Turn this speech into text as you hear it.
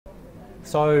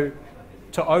So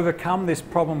to overcome this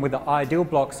problem with the ideal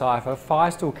block cipher,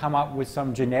 Feistel come up with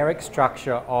some generic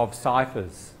structure of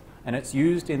ciphers, and it's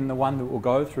used in the one that will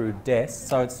go through DES.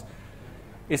 So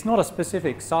it's not a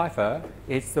specific cipher,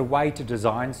 it's the way to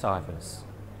design ciphers,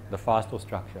 the Feistel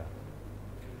structure.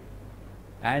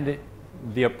 And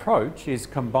the approach is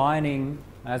combining,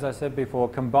 as I said before,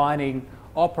 combining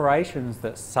operations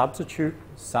that substitute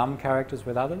some characters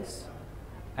with others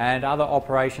and other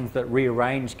operations that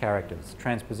rearrange characters,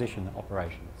 transposition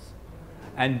operations,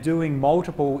 and doing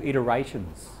multiple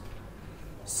iterations.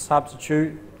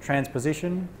 Substitute,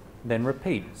 transposition, then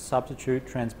repeat. Substitute,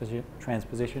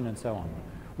 transposition, and so on.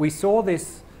 We saw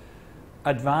this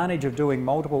advantage of doing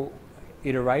multiple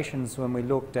iterations when we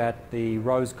looked at the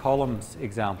rows columns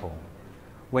example.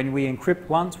 When we encrypt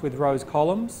once with rows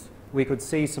columns, we could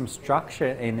see some structure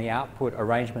in the output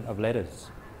arrangement of letters.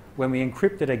 When we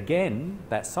encrypt it again,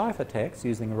 that ciphertext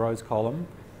using a rows column,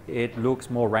 it looks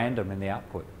more random in the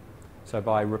output. So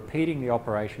by repeating the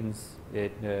operations,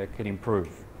 it can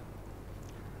improve.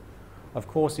 Of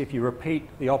course, if you repeat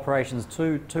the operations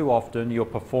too often, your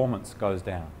performance goes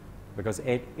down because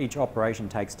each operation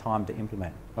takes time to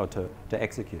implement or to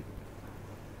execute.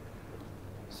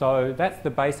 So that's the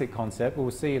basic concept.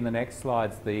 We'll see in the next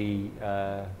slides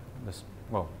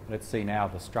well, let's see now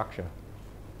the structure.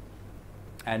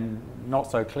 And not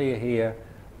so clear here,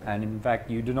 and in fact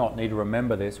you do not need to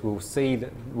remember this. We'll see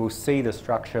the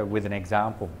structure with an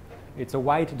example. It's a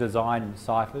way to design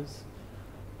ciphers.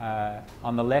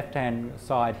 On the left-hand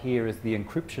side here is the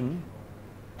encryption,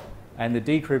 and the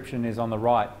decryption is on the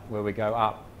right where we go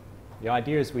up. The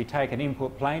idea is we take an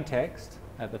input plain text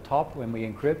at the top when we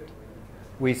encrypt,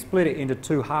 we split it into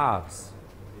two halves.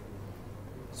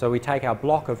 So we take our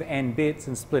block of n bits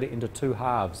and split it into two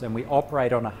halves, and we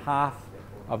operate on a half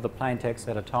of the plain text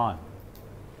at a time.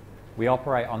 We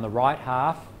operate on the right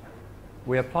half.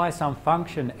 We apply some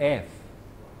function f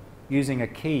using a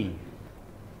key.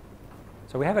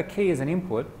 So we have a key as an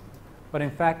input, but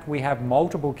in fact we have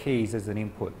multiple keys as an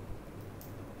input.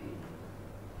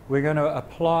 We're going to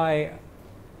apply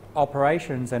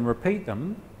operations and repeat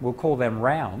them. We'll call them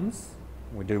rounds.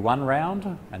 We do one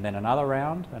round, and then another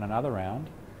round, and another round.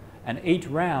 And each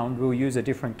round we'll use a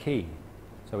different key.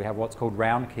 So we have what's called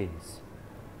round keys.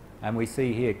 And we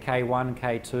see here K1,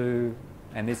 K2,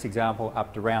 and this example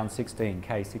up to round 16,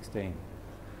 K16.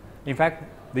 In fact,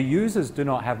 the users do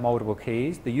not have multiple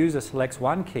keys. The user selects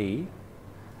one key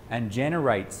and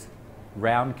generates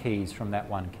round keys from that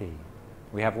one key.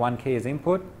 We have one key as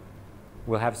input.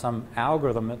 We'll have some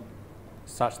algorithm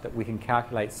such that we can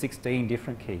calculate 16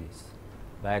 different keys.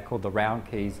 They are called the round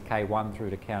keys, K1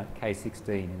 through to K16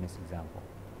 in this example.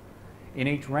 In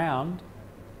each round,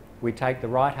 we take the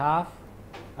right half,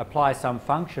 apply some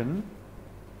function,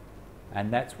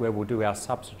 and that's where we'll do our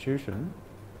substitution,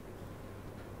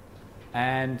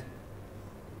 and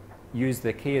use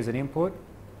the key as an input,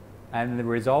 and the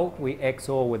result we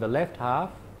XOR with the left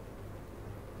half,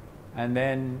 and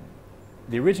then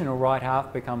the original right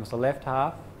half becomes the left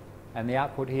half, and the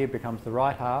output here becomes the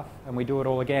right half, and we do it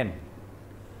all again.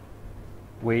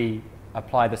 We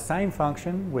apply the same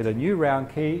function with a new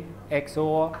round key,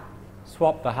 XOR,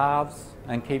 swap the halves,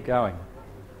 and keep going.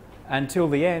 Until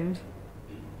the end,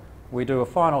 we do a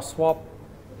final swap,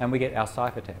 and we get our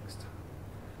ciphertext.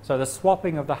 So the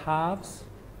swapping of the halves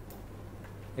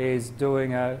is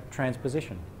doing a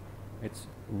transposition. It's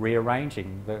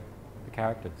rearranging the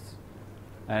characters.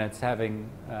 And it's having,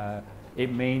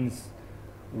 it means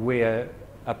we're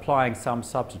applying some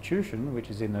substitution, which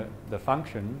is in the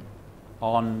function,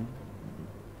 on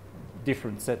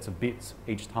different sets of bits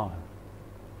each time.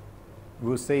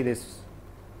 We'll see this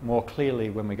more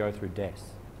clearly when we go through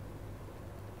DES.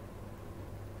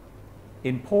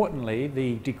 Importantly,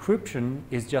 the decryption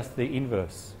is just the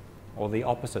inverse, or the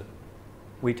opposite.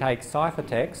 We take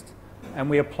ciphertext and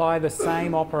we apply the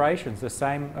same operations, the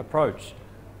same approach.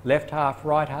 Left half,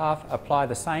 right half, apply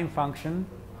the same function,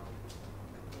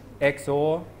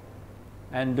 XOR,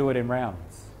 and do it in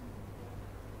rounds.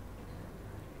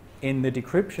 In the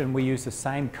decryption, we use the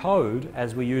same code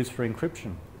as we use for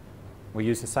encryption. We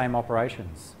use the same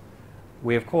operations.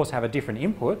 We, of course, have a different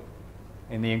input.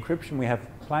 In the encryption, we have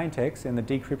plain text. In the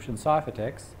decryption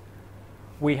ciphertext,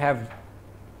 we have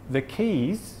the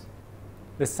keys,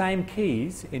 the same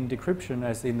keys in decryption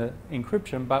as in the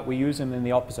encryption, but we use them in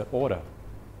the opposite order.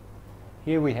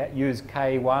 Here we use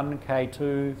K1,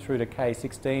 K2 through to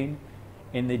K16.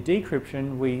 In the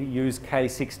decryption, we use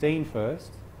K16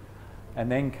 first,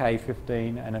 and then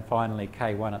K15, and then finally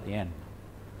K1 at the end.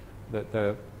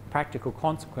 The practical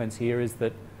consequence here is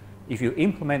that if you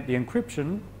implement the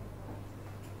encryption,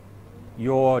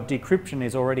 your decryption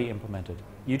is already implemented.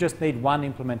 You just need one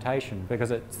implementation because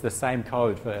it's the same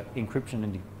code for encryption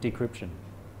and decryption.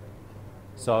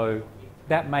 So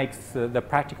that makes the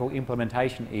practical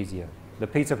implementation easier. The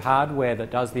piece of hardware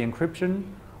that does the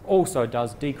encryption also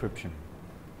does decryption.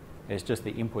 It's just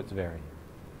the inputs vary.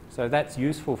 So that's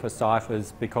useful for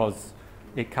ciphers because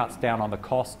it cuts down on the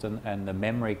cost and the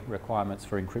memory requirements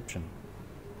for encryption,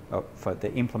 for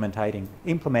the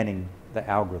implementing the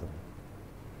algorithm.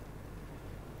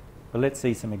 But let's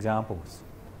see some examples.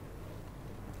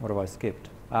 What have I skipped?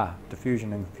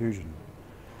 Diffusion and confusion.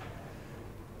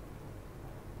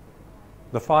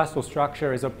 The Feistel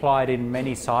structure is applied in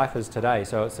many ciphers today,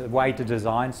 so it's a way to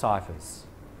design ciphers.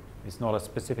 It's not a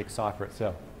specific cipher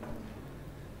itself.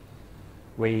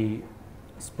 We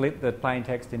split the plain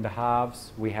text into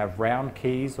halves. We have round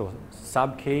keys or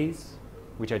sub-keys,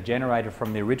 which are generated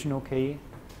from the original key.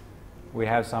 We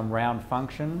have some round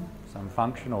function, some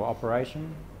function or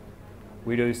operation.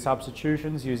 We do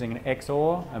substitutions using an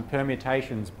XOR and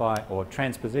permutations or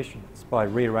transpositions by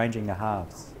rearranging the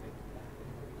halves.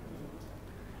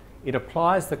 It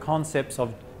applies the concepts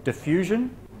of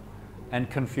diffusion and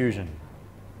confusion,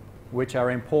 which are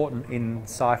important in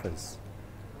ciphers.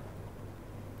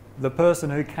 The person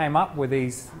who came up with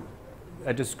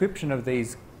a description of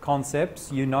these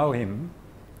concepts, you know him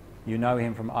from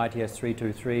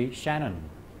CSS322, Shannon.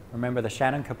 Remember the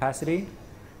Shannon capacity?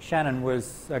 Shannon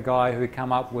was a guy who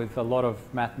came up with a lot of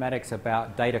mathematics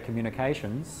about data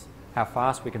communications, how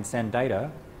fast we can send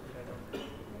data.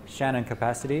 Shannon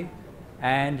capacity.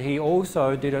 And he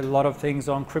also did a lot of things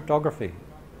on cryptography.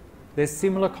 There's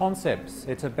similar concepts.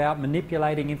 It's about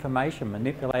manipulating information,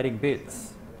 manipulating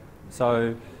bits.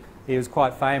 So he was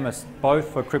quite famous both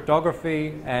for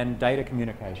cryptography and data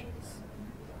communications.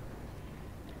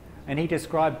 And he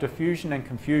described diffusion and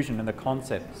confusion and the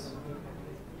concepts.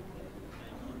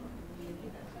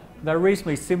 They're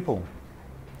reasonably simple.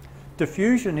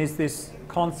 Diffusion is this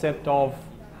concept of,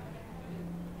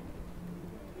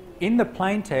 in the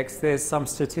plain text, there's some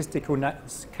statistical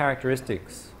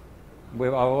characteristics. I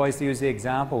always use the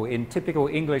example, in typical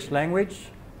English language,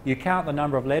 you count the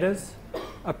number of letters,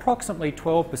 approximately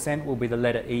 12% will be the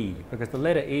letter E, because the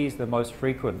letter E is the most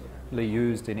frequently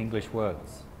used in English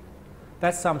words.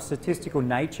 That's some statistical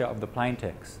nature of the plain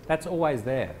text. That's always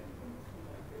there.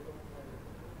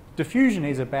 Diffusion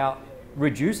is about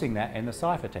reducing that in the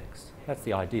ciphertext. That's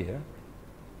the idea.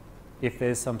 If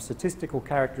there's some statistical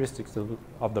characteristics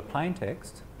of the plain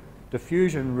text,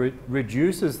 diffusion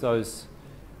reduces those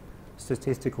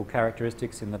statistical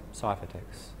characteristics in the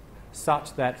ciphertext,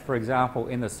 such that, for example,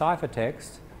 in the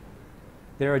ciphertext,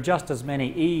 there are just as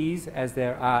many E's as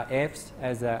there are F's,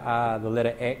 as there are the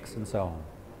letter X, and so on.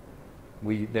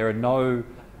 There are no,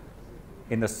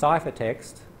 in the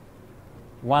ciphertext,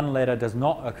 one letter does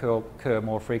not occur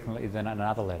more frequently than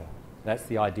another letter. That's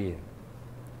the idea.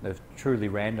 The truly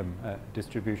random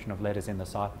distribution of letters in the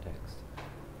ciphertext.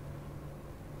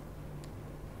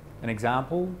 An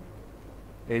example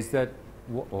is that,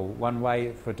 or one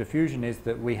way for diffusion is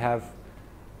that we have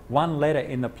one letter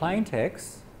in the plain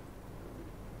text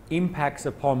impacts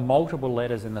upon multiple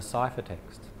letters in the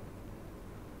ciphertext.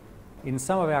 In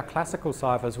some of our classical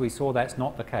ciphers, we saw that's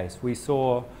not the case. We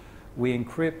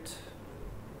encrypt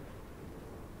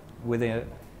with a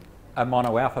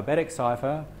monoalphabetic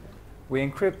cipher. We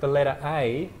encrypt the letter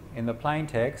A in the plain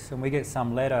text and we get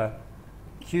some letter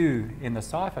Q in the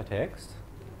ciphertext.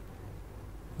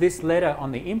 This letter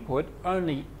on the input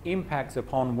only impacts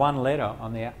upon one letter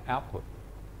on the output.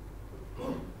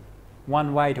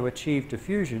 One way to achieve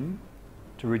diffusion,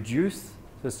 to reduce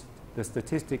the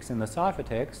statistics in the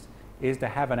ciphertext, is to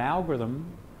have an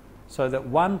algorithm so that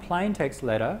one plain text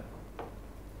letter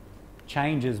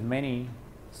changes many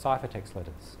ciphertext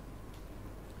letters.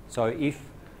 So if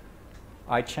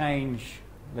I change,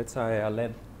 let's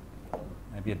say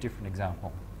maybe a different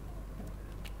example.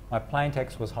 My plain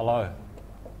text was hello.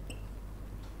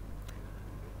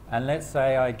 And let's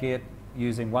say I get,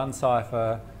 using one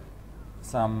cipher,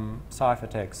 some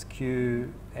ciphertext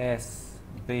Q, S,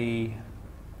 B,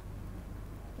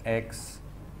 X,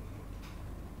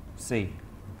 C.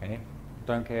 Okay?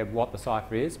 Don't care what the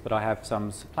cipher is, but I have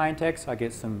some plain text, I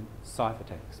get some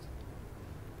ciphertext.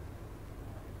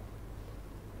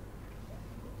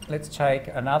 Let's take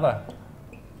another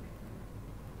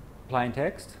plain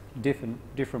text,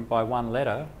 different by one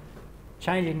letter.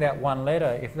 Changing that one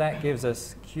letter, if that gives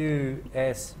us Q,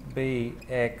 S, B,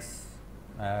 X,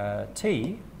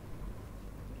 T,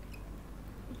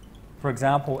 for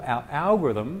example, our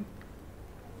algorithm,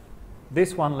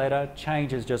 this one letter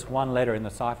changes just one letter in the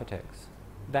ciphertext.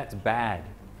 That's bad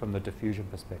from the diffusion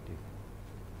perspective.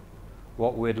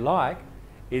 What we'd like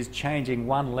is changing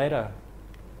one letter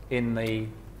in the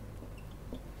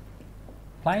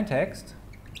plain text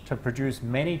to produce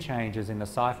many changes in the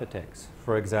ciphertext.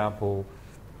 For example,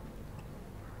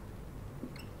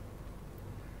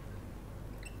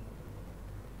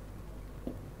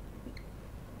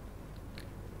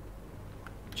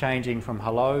 changing from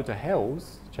hello to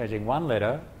hells, changing one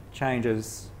letter,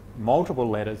 changes multiple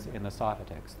letters in the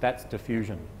ciphertext. That's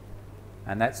diffusion.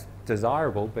 And that's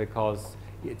desirable because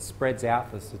it spreads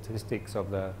out the statistics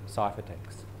of the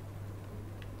ciphertext.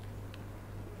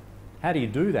 How do you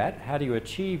do that? How do you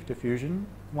achieve diffusion?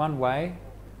 One way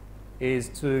is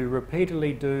to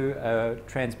repeatedly do a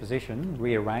transposition,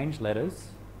 rearrange letters,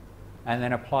 and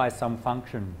then apply some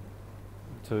function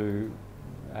to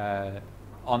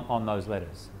on those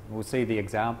letters. We'll see the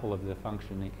example of the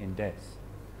function in DES.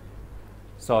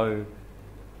 So,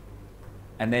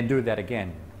 and then do that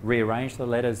again. Rearrange the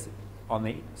letters on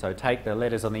the, so take the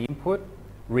letters on the input,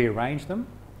 rearrange them,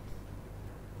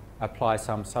 apply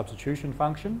some substitution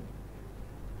function,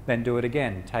 then do it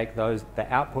again. Take those,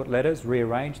 the output letters,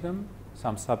 rearrange them,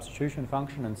 some substitution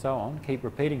function and so on. Keep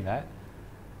repeating that.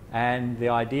 And the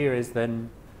idea is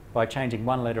then by changing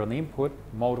one letter on the input,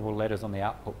 multiple letters on the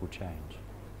output will change.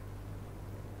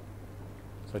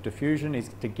 So diffusion is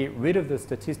to get rid of the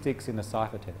statistics in the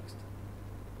ciphertext.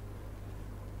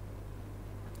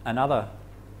 Another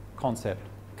concept,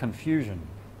 confusion.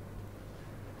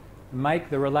 Make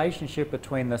the relationship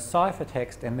between the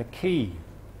ciphertext and the key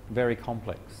very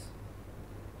complex.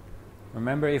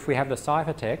 Remember, if we have the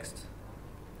ciphertext,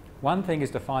 one thing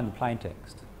is to find the plain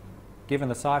text. Given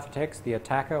the ciphertext, the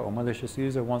attacker or malicious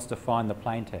user wants to find the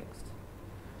plain text.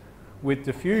 With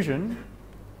diffusion,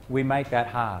 we make that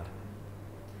hard.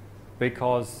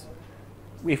 Because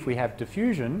if we have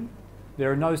diffusion,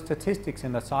 there are no statistics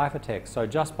in the ciphertext. So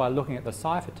just by looking at the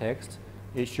ciphertext,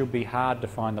 it should be hard to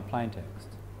find the plain text.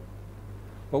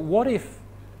 But what if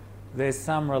there's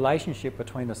some relationship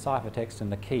between the ciphertext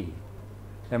and the key?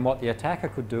 Then what the attacker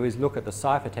could do is look at the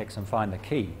ciphertext and find the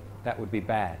key. That would be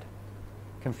bad.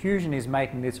 Confusion is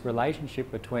making this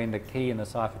relationship between the key and the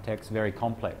ciphertext very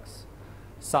complex,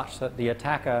 such that the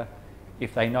attacker,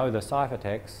 if they know the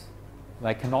ciphertext,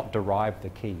 they cannot derive the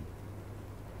key.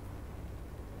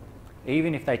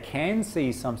 Even if they can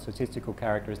see some statistical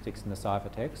characteristics in the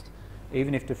ciphertext,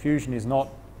 even if diffusion is not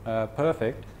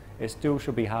perfect, it still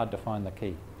should be hard to find the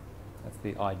key. That's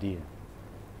the idea.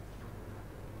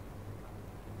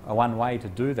 One way to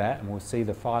do that, and we'll see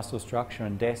the Feistel structure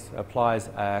in DES, applies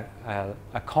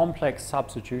a complex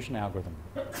substitution algorithm.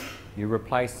 You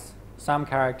replace some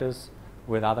characters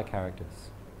with other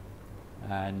characters.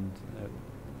 And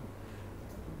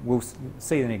we'll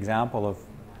see an example of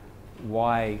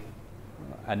why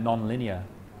a nonlinear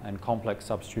and complex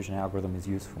substitution algorithm is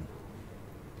useful.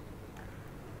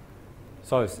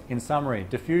 So, in summary,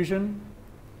 diffusion,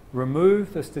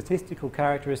 remove the statistical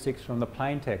characteristics from the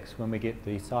plain text when we get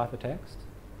the ciphertext.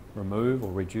 Remove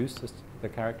or reduce the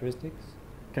characteristics.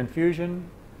 Confusion,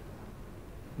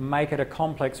 make it a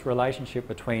complex relationship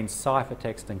between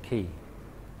ciphertext and key.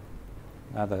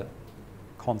 Other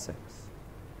concepts.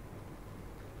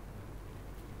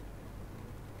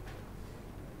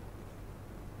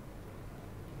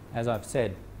 As I've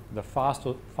said, the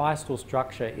Feistel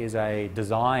structure is a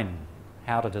design,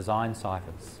 how to design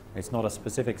ciphers. It's not a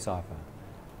specific cipher.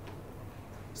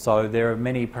 So there are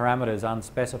many parameters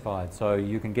unspecified. So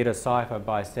you can get a cipher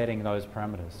by setting those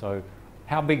parameters. So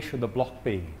how big should the block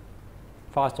be?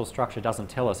 Feistel structure doesn't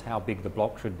tell us how big the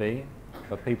block should be,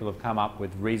 but people have come up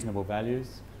with reasonable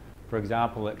values. For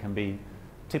example, it can be,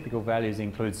 typical values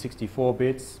include 64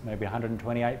 bits, maybe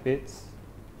 128 bits.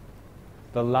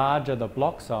 The larger the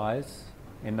block size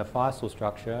in the Feistel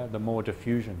structure, the more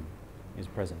diffusion is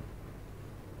present.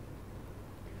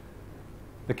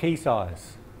 The key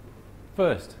size.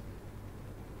 First,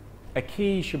 a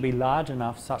key should be large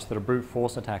enough such that a brute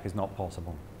force attack is not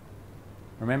possible.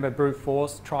 Remember, brute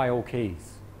force, try all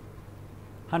keys.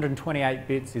 128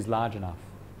 bits is large enough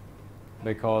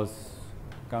because,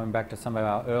 going back to some of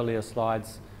our earlier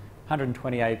slides,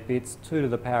 128 bits, 2 to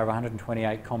the power of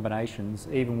 128 combinations,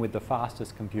 even with the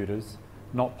fastest computers,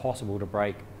 not possible to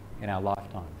break in our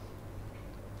lifetime.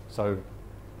 So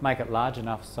make it large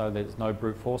enough so there's no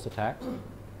brute force attack.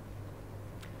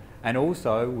 And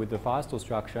also, with the Feistel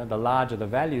structure, the larger the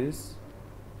values,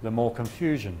 the more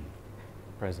confusion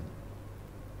present.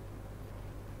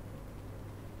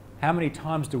 How many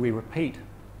times do we repeat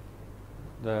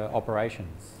the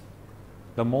operations?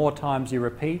 The more times you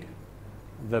repeat,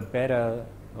 the better,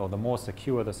 or the more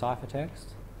secure the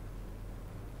ciphertext.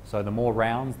 So the more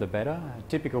rounds, the better. A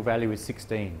typical value is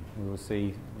 16. We will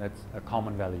see that's a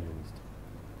common value used.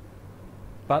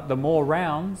 But the more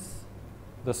rounds,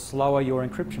 the slower your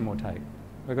encryption will take,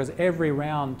 because every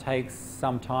round takes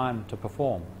some time to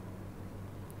perform.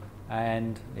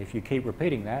 And if you keep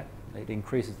repeating that, it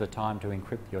increases the time to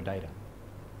encrypt your data.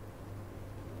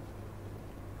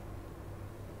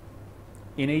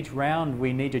 In each round,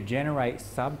 we need to generate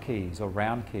subkeys or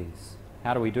round keys.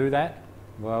 How do we do that?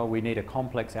 Well, we need a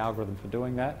complex algorithm for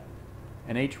doing that.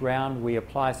 In each round, we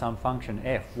apply some function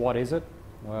f. What is it?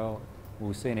 Well,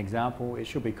 we'll see an example. It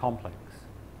should be complex.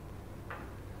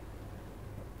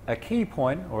 A key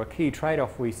point or a key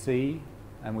trade-off we see,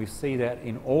 and we see that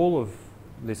in all of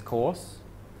this course,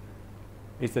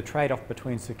 is the trade-off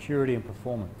between security and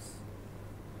performance.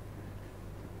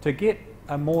 To get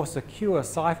a more secure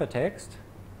ciphertext,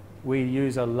 we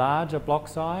use a larger block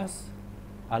size,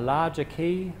 a larger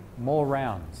key, more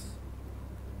rounds.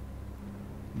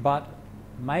 But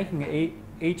making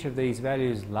each of these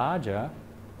values larger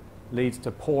leads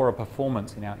to poorer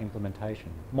performance in our implementation.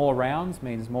 More rounds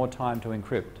means more time to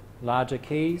encrypt. Larger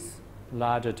keys,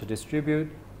 larger to distribute,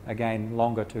 again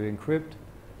longer to encrypt,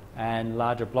 and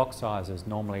larger block sizes,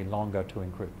 normally longer to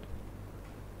encrypt.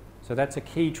 So that's a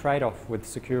key trade-off with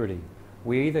security.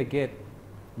 We either get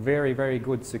very, very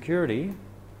good security,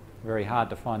 very hard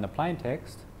to find the plain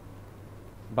text,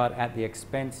 but at the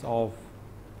expense of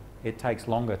it takes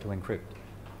longer to encrypt.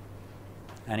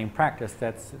 And in practice,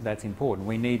 that's important.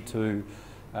 We need to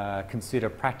consider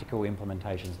practical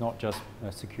implementations, not just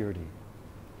security.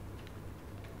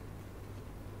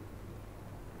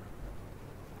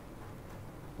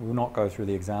 We'll not go through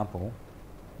the example.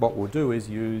 What we'll do is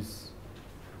use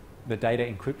the data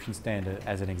encryption standard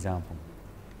as an example.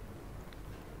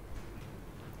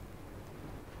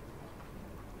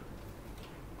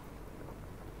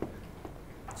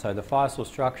 So the FISL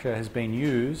structure has been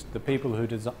used. The people who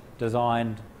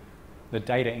designed the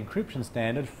data encryption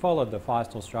standard followed the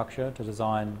FISL structure to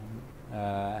design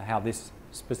how this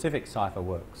specific cipher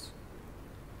works.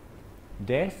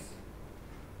 Deth,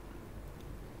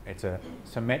 it's a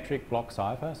symmetric block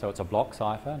cipher, so it's a block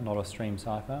cipher, not a stream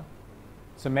cipher.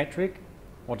 Symmetric,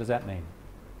 what does that mean?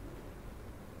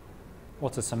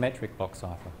 What's a symmetric block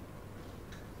cipher?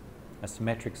 A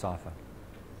symmetric cipher.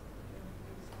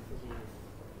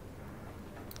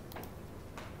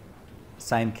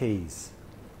 Same keys.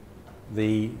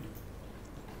 The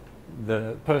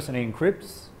person who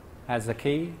encrypts has a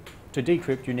key. To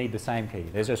decrypt, you need the same key.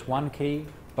 There's just one key,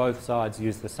 both sides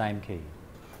use the same key.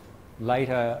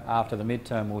 Later, after the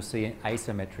midterm, we'll see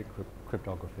asymmetric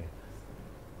cryptography,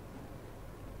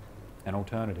 an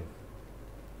alternative.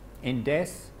 In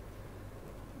DES,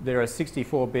 there are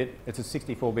 64-bit, it's a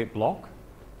 64-bit block.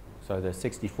 So there's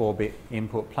 64-bit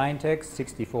input plaintext,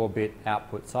 64-bit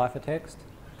output ciphertext.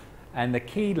 And the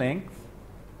key length,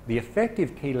 the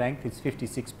effective key length is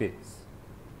 56 bits.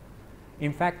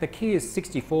 In fact, the key is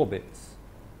 64 bits.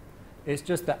 It's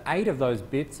just that 8 of those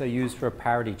bits are used for a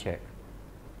parity check.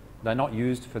 They're not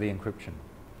used for the encryption.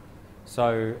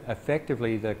 So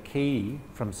effectively, the key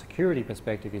from a security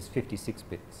perspective is 56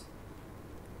 bits.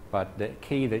 But the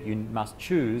key that you must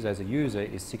choose as a user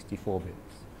is 64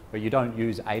 bits. But you don't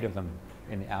use 8 of them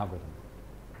in the algorithm.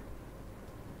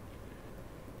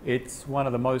 It's one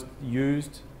of the most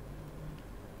used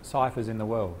ciphers in the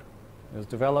world. It was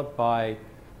developed by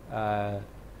the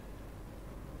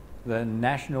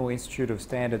National Institute of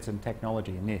Standards and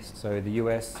Technology, NIST, so the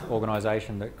US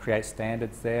organization that creates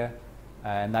standards there,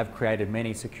 and they've created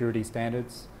many security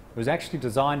standards. It was actually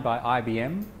designed by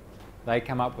IBM. They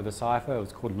came up with a cipher, it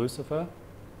was called Lucifer,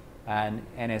 and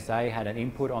NSA had an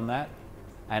input on that,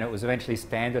 and it was eventually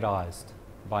standardized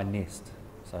by NIST,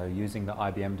 so using the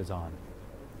IBM design.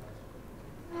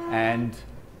 And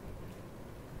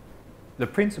the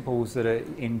principles that are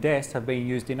in DES have been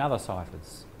used in other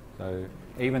ciphers. So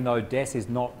even though DES is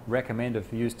not recommended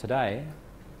for use today,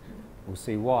 we'll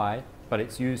see why, but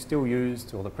it's still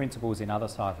used, or the principles in other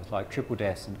ciphers like triple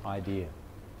DES and IDEA.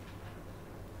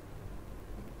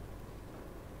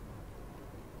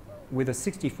 With a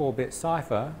 64-bit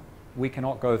cipher, we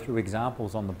cannot go through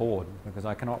examples on the board because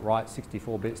I cannot write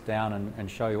 64 bits down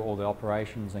and show you all the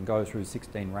operations and go through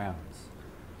 16 rounds.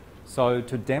 So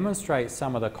to demonstrate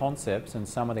some of the concepts and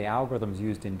some of the algorithms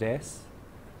used in DES,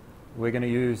 we're going to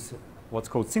use what's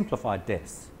called simplified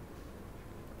DES.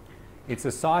 It's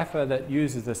a cipher that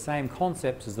uses the same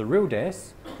concepts as the real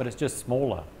DES, but it's just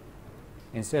smaller.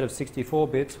 Instead of 64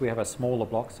 bits, we have a smaller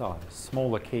block size,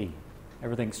 smaller key.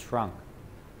 Everything's shrunk.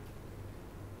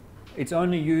 It's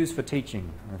only used for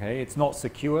teaching, okay? It's not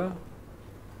secure.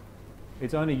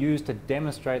 It's only used to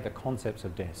demonstrate the concepts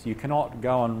of DES. You cannot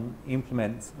go and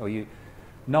implement,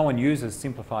 no one uses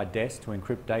simplified DES to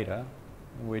encrypt data.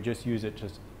 We just use it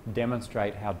just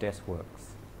demonstrate how DES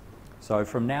works. So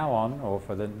from now on, or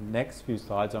for the next few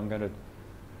slides, I'm going to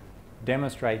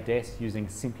demonstrate DES using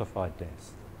simplified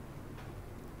DES.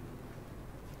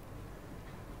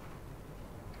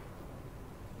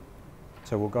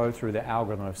 So we'll go through the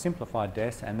algorithm of simplified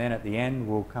DES, and then at the end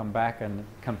we'll come back and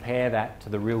compare that to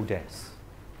the real DES.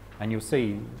 And you'll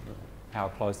see how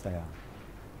close they are.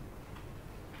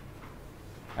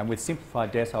 And with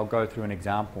simplified DES, I'll go through an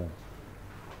example.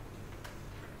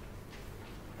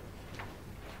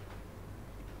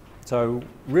 So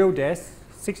real DES,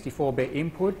 64-bit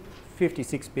input,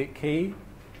 56-bit key.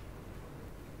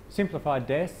 Simplified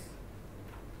DES,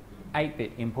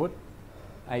 8-bit input,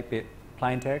 8-bit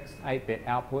plaintext, 8-bit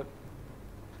output,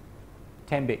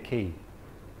 10-bit key.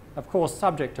 Of course,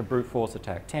 subject to brute force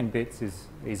attack. 10 bits is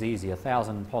easy,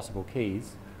 1,000 possible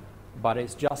keys, but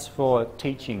it's just for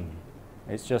teaching.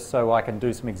 It's just so I can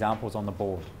do some examples on the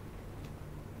board.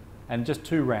 And just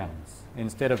 2 rounds.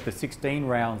 Instead of the 16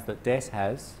 rounds that DES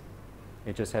has,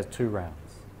 it just has 2 rounds.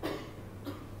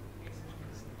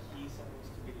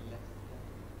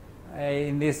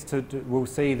 In this, we'll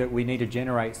see that we need to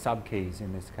generate subkeys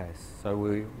in this case. So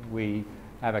we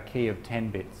have a key of 10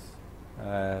 bits.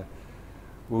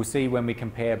 We'll see when we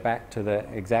compare back to the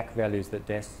exact values that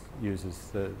DES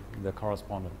uses, the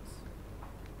correspondence.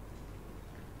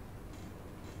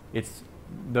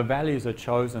 The values are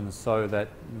chosen so that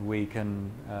we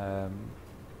can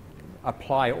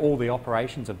apply all the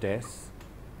operations of DES,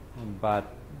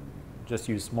 but just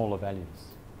use smaller values.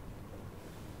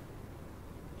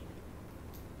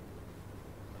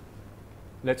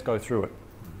 Let's go through it.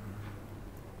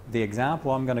 The example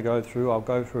I'm going to go through, I'll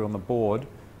go through on the board.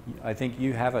 I think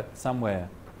you have it somewhere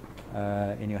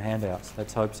in your handouts.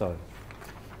 Let's hope so.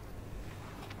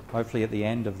 Hopefully at the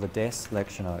end of the DES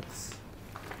lecture notes.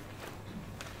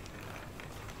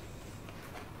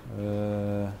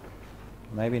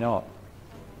 Maybe not.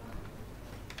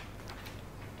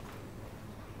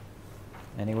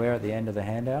 Anywhere at the end of the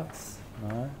handouts?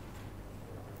 No?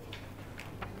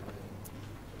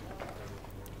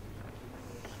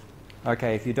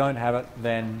 Okay, if you don't have it,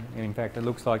 then in fact it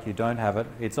looks like you don't have it.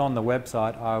 It's on the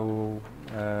website.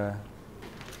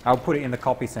 I'll put it in the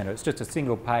copy center. It's just a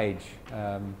single page.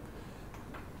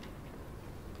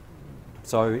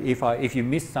 So if you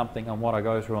miss something on what I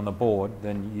go through on the board,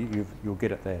 then you'll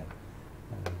get it there.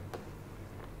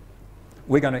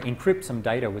 We're going to encrypt some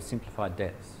data with simplified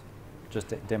DES, just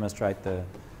to demonstrate the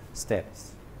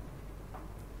steps.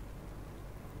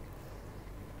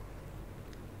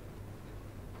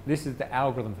 This is the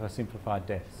algorithm for simplified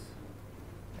DES.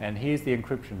 And here's the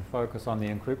encryption. Focus on the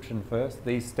encryption first.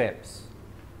 These steps.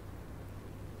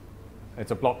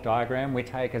 It's a block diagram. We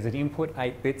take as an input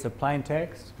 8 bits of plain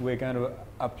text. We're going to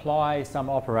apply some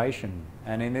operation.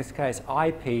 And in this case,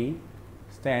 IP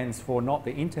stands for not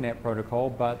the internet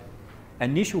protocol, but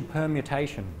initial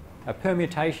permutation. A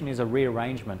permutation is a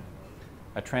rearrangement,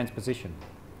 a transposition.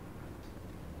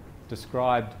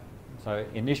 Described, so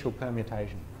initial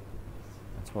permutation.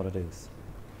 That's what it is.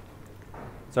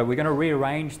 So we're going to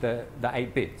rearrange the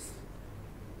 8 bits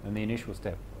in the initial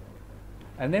step.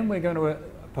 And then we're going to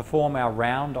perform our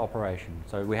round operation.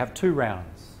 So we have 2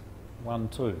 rounds, 1,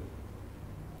 2.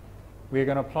 We're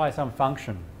going to apply some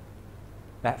function.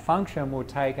 That function will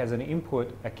take as an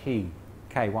input a key,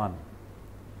 K1.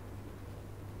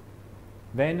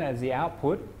 Then as the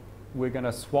output, we're going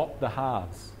to swap the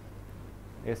halves.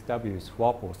 SW,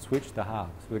 swap or switch the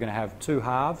halves. We're going to have 2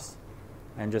 halves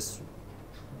and just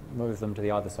move them to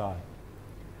the other side.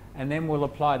 And then we'll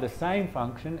apply the same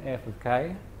function, f of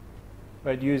k,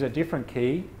 but use a different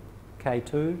key,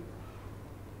 k2.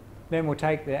 Then we'll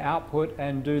take the output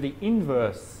and do the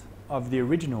inverse of the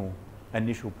original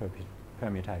initial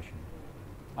permutation,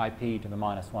 IP to the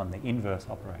 -1, the inverse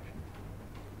operation.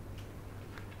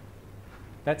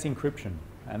 That's encryption,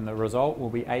 and the result will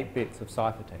be 8 bits of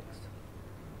ciphertext.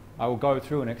 I will go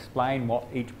through and explain what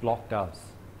each block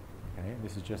does. Okay,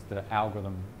 this is just the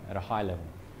algorithm at a high level.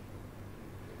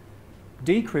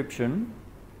 Decryption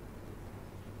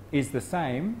is the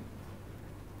same.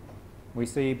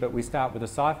 But we start with a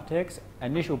ciphertext,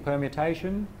 initial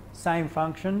permutation, same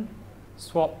function,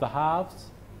 swap the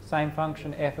halves, same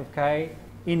function, f of k,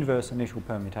 inverse initial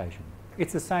permutation.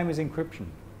 It's the same as encryption.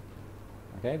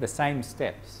 Okay, the same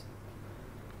steps.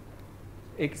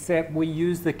 Except we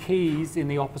use the keys in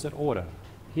the opposite order.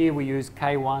 Here we use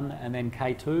K1 and then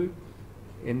K2.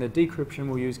 In the decryption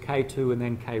we'll use K2 and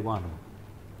then K1.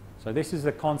 So this is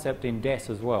the concept in DES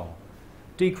as well.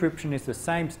 Decryption is the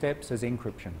same steps as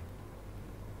encryption.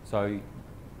 So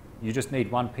you just need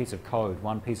one piece of code,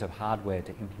 one piece of hardware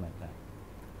to implement that.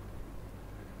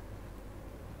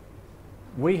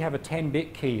 we have a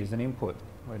 10-bit key as an input.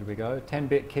 Where did we go?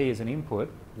 10-bit key as an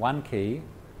input, one key.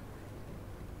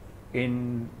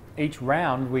 In each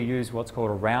round, we use what's called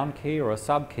a round key or a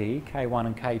sub-key. K1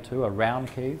 and K2 are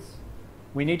round keys.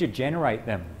 We need to generate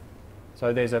them.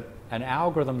 So there's an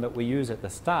algorithm that we use at the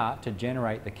start to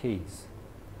generate the keys.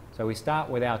 So we start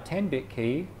with our 10-bit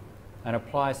key and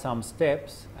apply some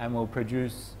steps, and we'll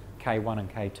produce K1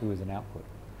 and K2 as an output.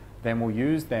 Then we'll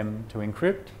use them to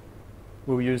encrypt.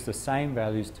 We'll use the same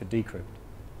values to decrypt.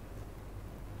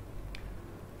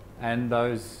 And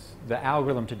the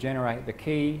algorithm to generate the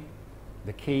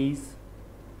keys,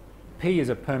 P is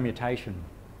a permutation.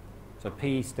 So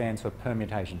P stands for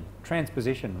permutation,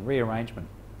 transposition, rearrangement.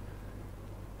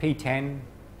 P10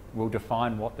 will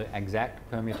define what the exact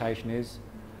permutation is.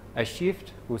 A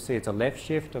shift, we'll see it's a left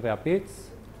shift of our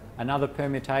bits. Another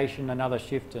permutation, another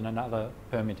shift, and another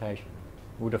permutation.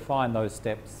 We'll define those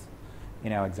steps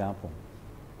in our example.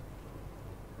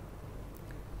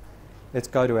 Let's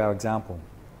go to our example.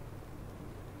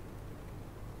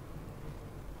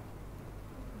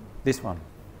 This one.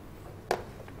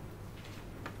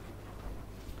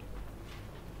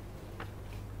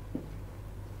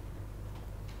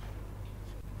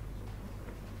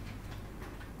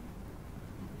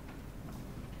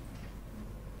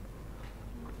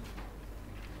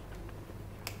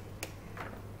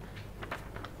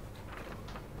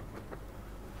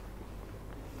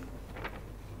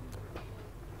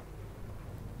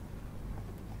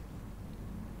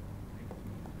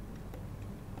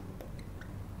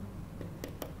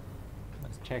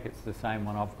 Check it's the same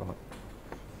one I've got.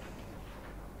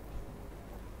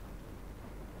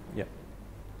 Yep.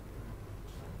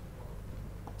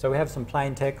 So we have some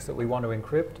plain text that we want to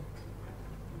encrypt.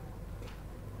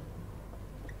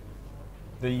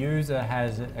 The user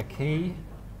has a key,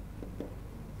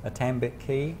 a 10-bit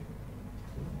key.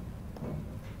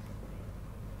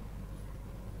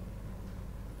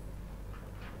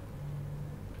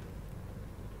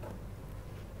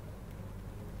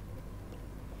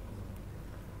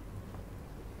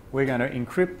 We're going to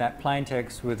encrypt that plain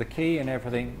text with the key and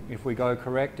everything. If we go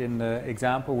correct in the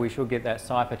example, we should get that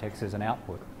ciphertext as an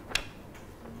output.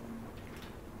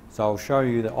 So I'll show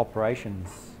you the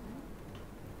operations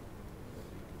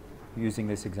using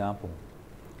this example.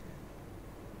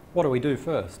 What do we do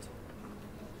first?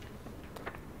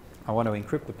 I want to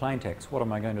encrypt the plain text. What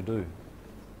am I going to do?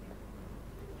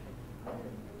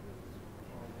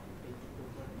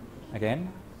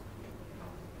 Again?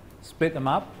 Split them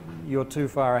up. You're too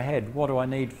far ahead. What do I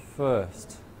need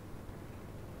first?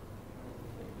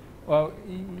 Well,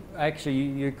 actually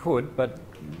you could, but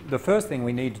the first thing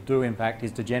we need to do, in fact,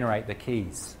 is to generate the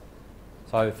keys.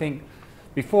 So think,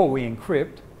 before we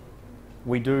encrypt,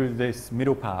 we do this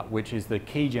middle part, which is the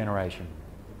key generation.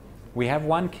 We have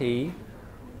one key.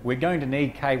 We're going to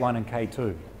need K1 and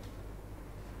K2.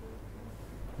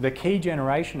 The key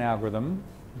generation algorithm,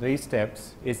 these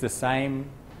steps, is the same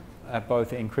at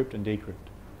both encrypt and decrypt.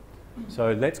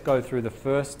 So let's go through the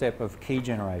first step of key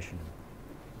generation.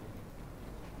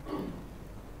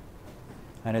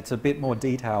 And it's a bit more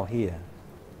detail here.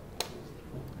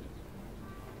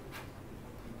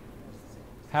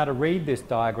 How to read this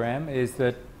diagram is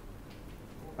that,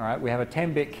 all right, we have a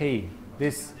 10-bit key.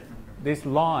 This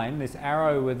line, this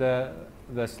arrow with the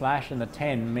slash and the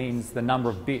 10 means the number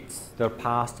of bits that are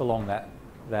passed along that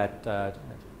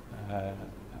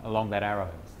arrow.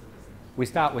 We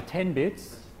start with 10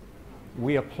 bits.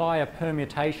 We apply a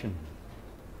permutation,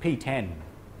 P10.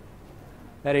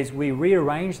 That is, we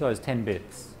rearrange those 10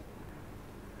 bits.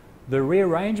 The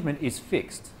rearrangement is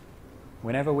fixed.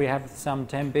 Whenever we have some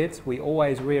 10 bits, we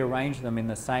always rearrange them in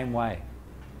the same way,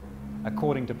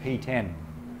 according to P10.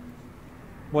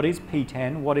 What is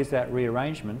P10? What is that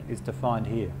rearrangement? Is defined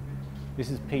here. This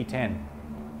is P10.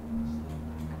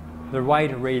 The way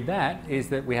to read that is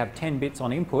that we have 10 bits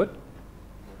on input.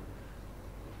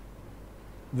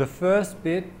 The first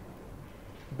bit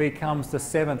becomes the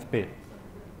 7th bit.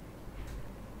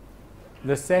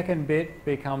 The second bit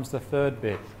becomes the third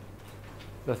bit.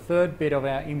 The third bit of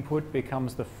our input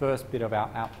becomes the first bit of our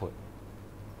output.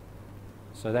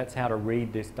 So that's how to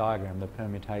read this diagram, the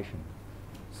permutation.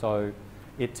 So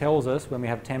it tells us, when we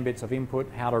have 10 bits of input,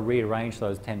 how to rearrange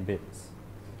those 10 bits.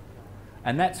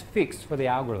 And that's fixed for the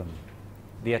algorithm.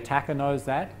 The attacker knows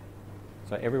that,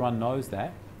 so everyone knows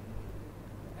that.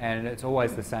 And it's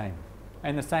always the same.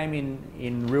 And the same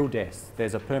in real desks.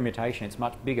 There's a permutation. It's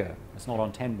much bigger. It's not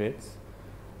on 10 bits.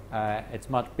 It's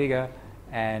much bigger,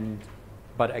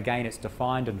 but again, it's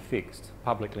defined and fixed,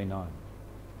 publicly known.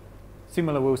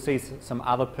 Similar, we'll see some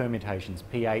other permutations,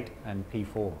 P8 and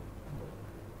P4.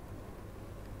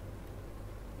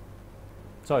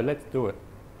 So let's do it.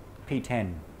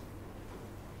 P10.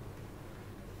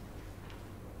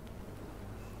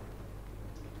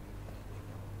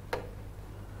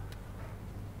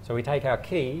 So we take our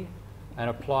key and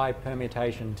apply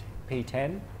permutation to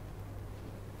P10.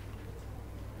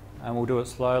 And we'll do it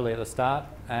slowly at the start,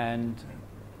 and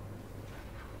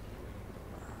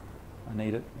I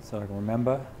need it so I can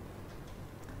remember.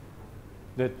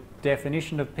 The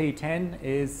definition of P10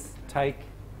 is take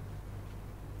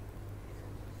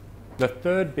the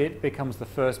third bit becomes the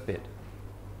first bit.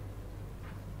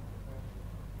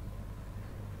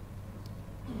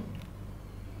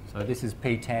 So this is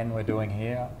P10 we're doing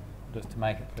here, just to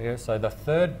make it clear. So the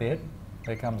third bit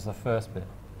becomes the first bit.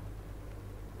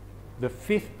 The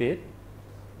fifth bit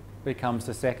becomes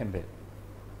the second bit.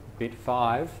 Bit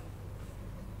 5.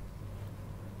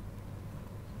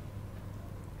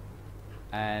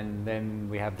 And then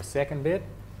we have the second bit,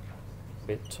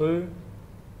 bit 2,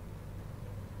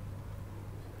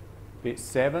 bit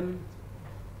 7,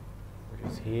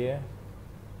 which is here,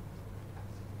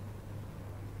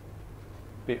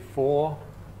 bit 4,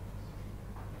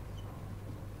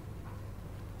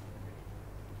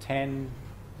 10,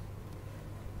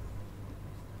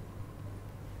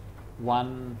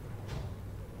 1,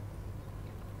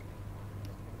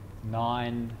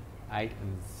 9, 8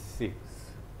 and 6.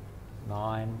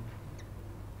 9,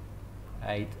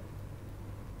 8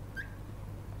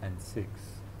 and 6.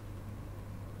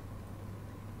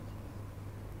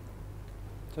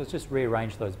 So let's just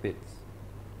rearrange those bits.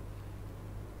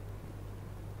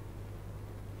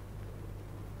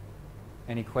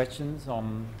 Any questions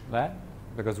on that?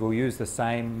 Because we'll use the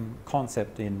same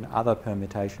concept in other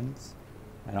permutations,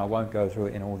 and I won't go through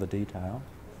it in all the detail.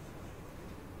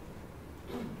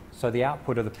 So the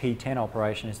output of the P10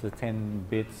 operation is the 10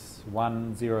 bits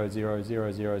 1, 0, 0,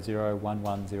 0, 0, 0, 1,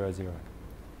 1, 0, 0.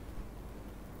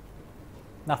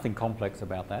 Nothing complex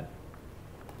about that.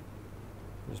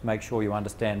 Just make sure you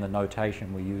understand the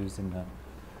notation we use in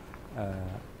the,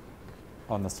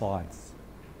 on the slides.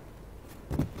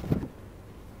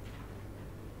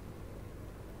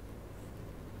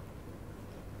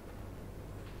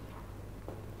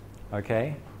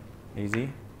 Okay,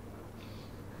 easy.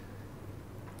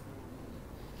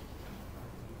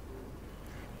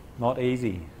 Not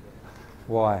easy.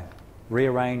 Why?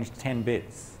 Rearrange 10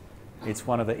 bits. It's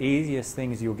one of the easiest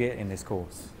things you'll get in this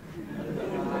course.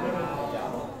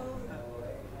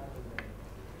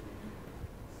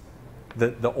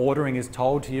 The ordering is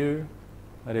told to you.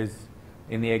 That is,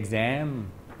 in the exam,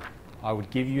 I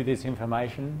would give you this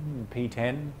information in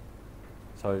P10.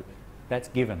 So that's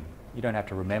given. You don't have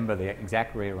to remember the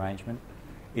exact rearrangement.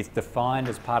 It's defined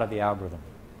as part of the algorithm.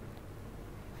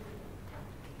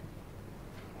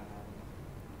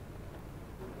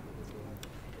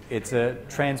 It's a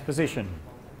transposition.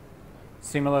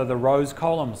 Similar to the rows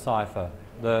column cipher,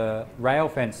 the rail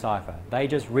fence cipher. They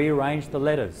just rearrange the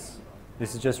letters.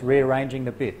 This is just rearranging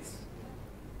the bits.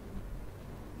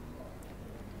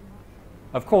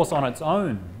 Of course, on its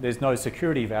own, there's no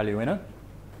security value in it,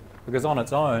 because on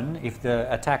its own, if the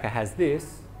attacker has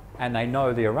this and they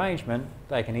know the arrangement,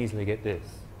 they can easily get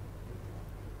this.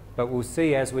 But we'll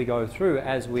see as we go through,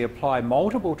 as we apply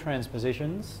multiple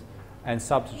transpositions and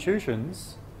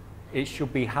substitutions, it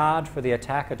should be hard for the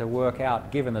attacker to work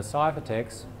out, given the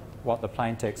ciphertext, what the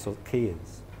plaintext key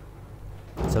is.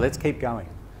 So let's keep going.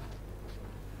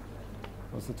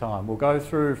 What's the time? We'll go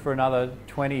through for another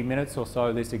 20 minutes or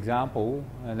so this example,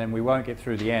 and then we won't get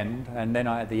through the end. And then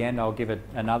at the end, I'll give it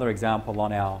another example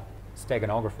on our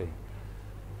steganography.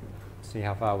 See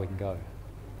how far we can go.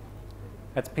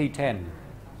 That's P10.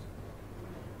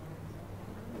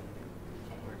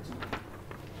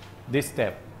 This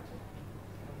step.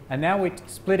 And now we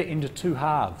split it into two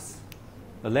halves,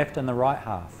 the left and the right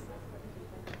half.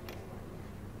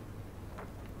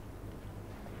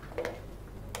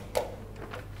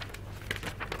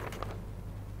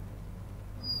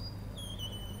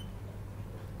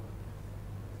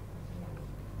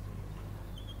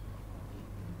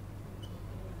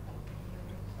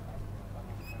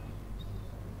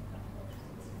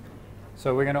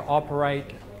 So we're going to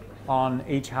operate on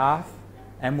each half,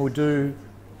 and we'll do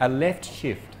a left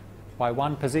shift by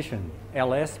one position.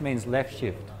 LS means left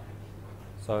shift.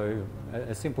 So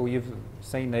a simple, you've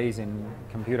seen these in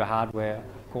computer hardware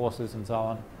courses and so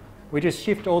on. We just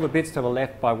shift all the bits to the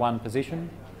left by one position.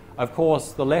 Of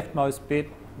course, the leftmost bit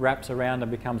wraps around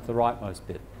and becomes the rightmost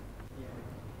bit.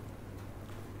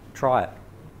 Try it.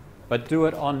 But do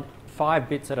it on 5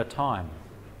 bits at a time.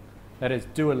 That is,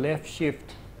 do a left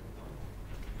shift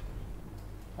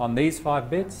on these 5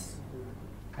 bits,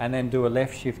 and then do a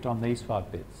left shift on these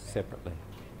 5 bits separately.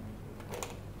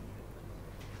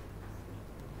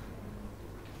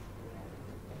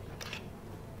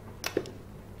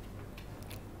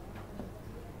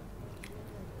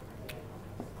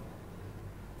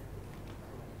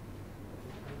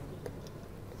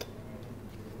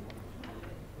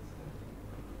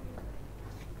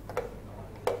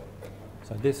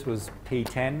 So this was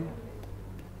P10.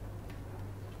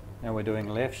 Now we're doing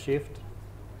left shift.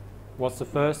 What's the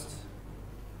first?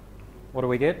 What do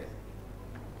we get?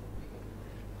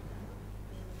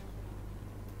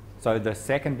 So the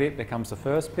second bit becomes the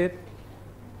first bit.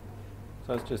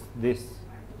 So it's just this.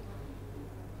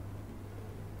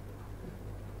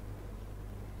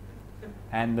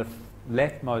 And the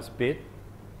leftmost bit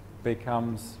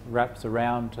wraps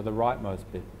around to the rightmost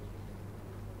bit.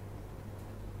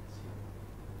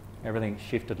 Everything's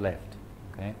shifted left,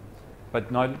 okay?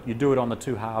 But no, you do it on the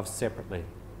two halves separately.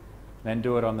 Then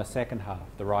do it on the second half,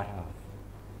 the right half.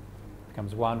 It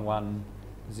becomes 1, 1,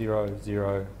 0,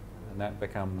 0, and that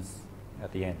becomes,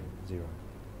 at the end, 0.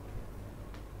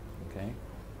 Okay?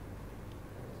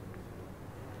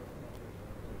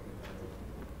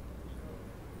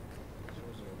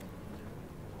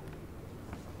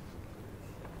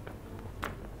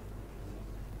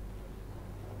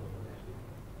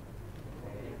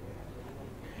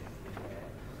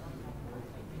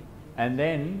 And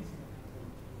then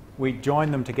we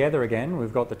join them together again.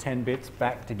 We've got the 10 bits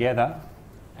back together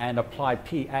and apply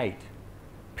P8.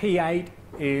 P8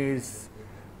 is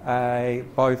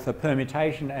both a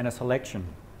permutation and a selection.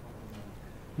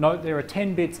 Note there are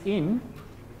 10 bits in,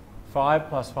 5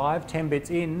 plus 5, 10 bits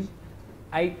in,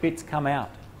 8 bits come out.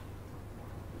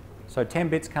 So 10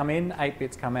 bits come in, 8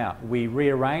 bits come out. We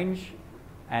rearrange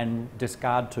and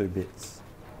discard 2 bits.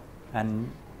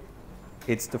 And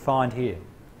it's defined here.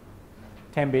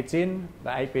 10 bits in,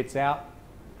 the 8 bits out,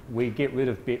 we get rid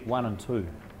of bit 1 and 2.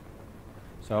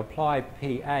 So apply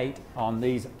P8 on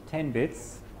these 10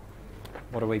 bits.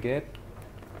 What do we get?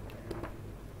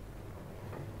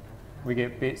 We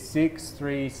get bit 6,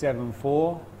 3, 7,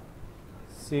 4,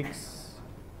 6,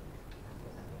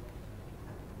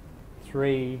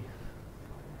 3,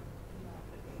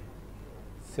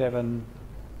 7,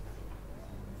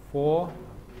 4,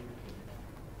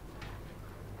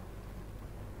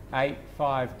 8,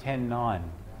 5, 10, 9.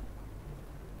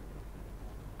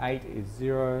 8 is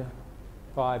 0,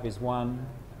 5 is 1,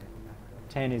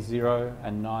 10 is 0,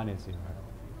 and 9 is 0.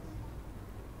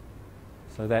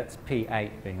 So that's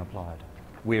P8 being applied.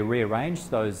 We rearranged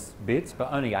those bits,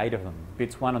 but only 8 of them.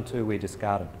 Bits 1 and 2 we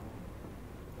discarded.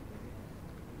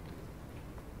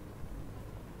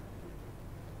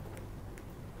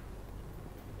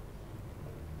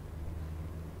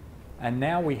 And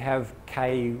now we have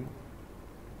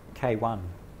K1,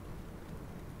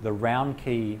 the round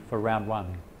key for round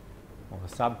 1, or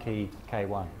the subkey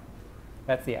K1.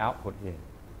 That's the output here.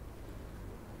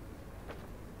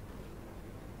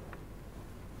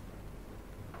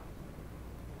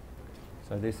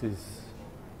 So this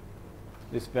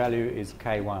value is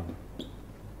K1.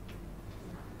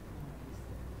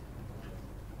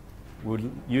 We'll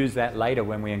use that later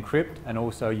when we encrypt and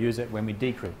also use it when we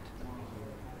decrypt.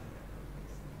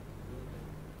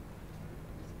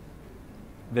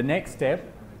 The next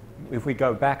step, if we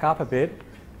go back up a bit,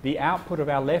 the output of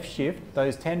our left shift,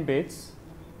 those 10 bits,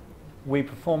 we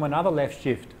perform another left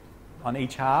shift on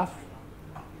each half.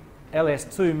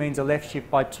 LS2 means a left shift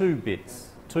by 2 bits,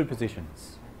 2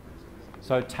 positions.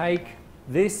 So take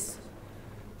this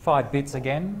 5 bits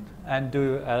again and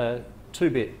do a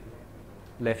 2-bit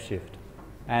left shift.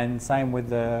 And same with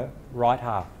the right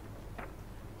half.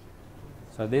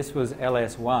 So this was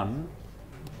LS1.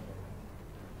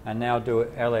 And now do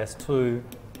LS2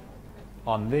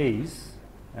 on these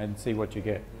and see what you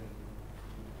get.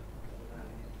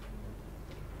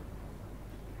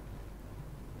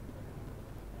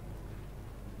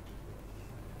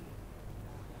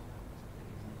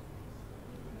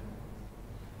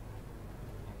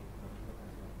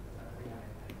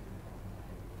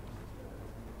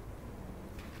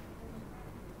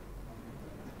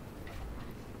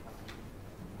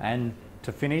 And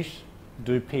to finish,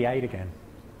 do P8 again.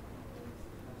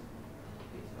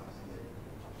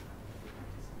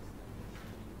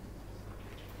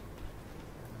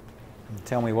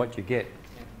 Tell me what you get.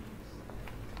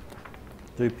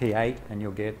 Do P8 and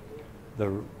you'll get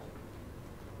the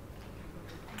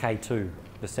K2,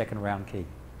 the second round key.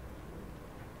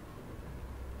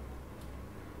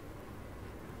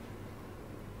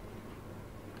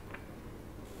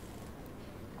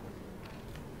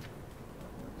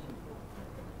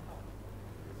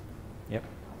 Yep.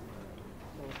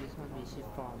 So this one we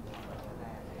shift from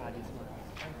this one.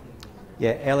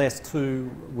 Yeah, LS2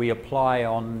 we apply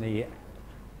on the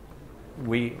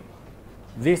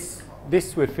this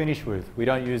we're finished with. We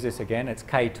don't use this again. It's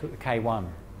K1.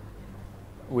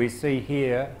 We see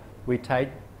here we take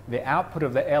the output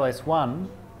of the LS1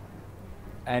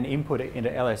 and input it into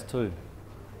LS2,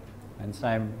 and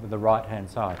same with the right hand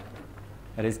side.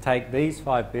 That is, take these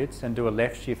 5 bits and do a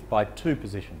left shift by 2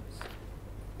 positions.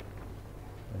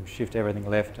 So shift everything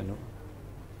left and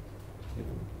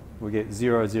we get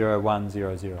 0, 0, 1,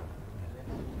 0, 0.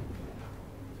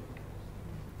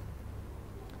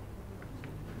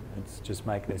 Let's just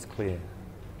make this clear.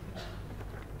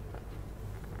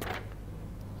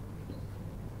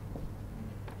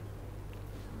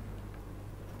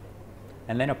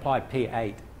 And then apply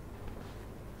P8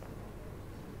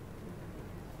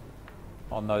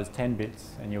 on those 10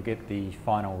 bits and you'll get the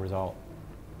final result.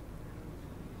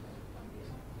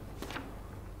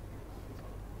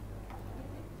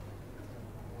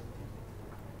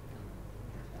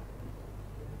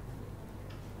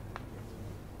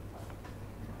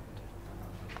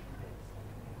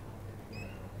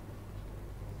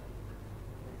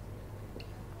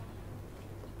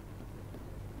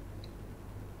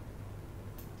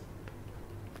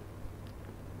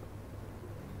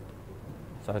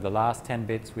 So the last 10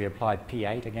 bits we applied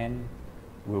P8 again.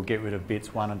 We'll get rid of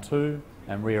bits 1 and 2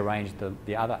 and rearrange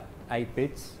the other 8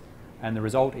 bits, and the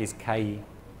result is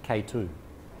K2,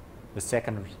 the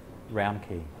second round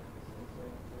key.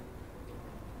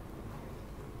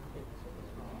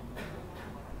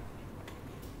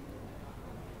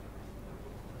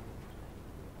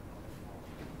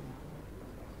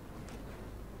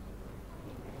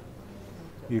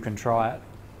 You can try it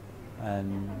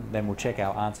and then we'll check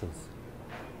our answers.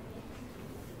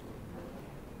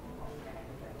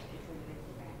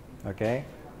 Okay.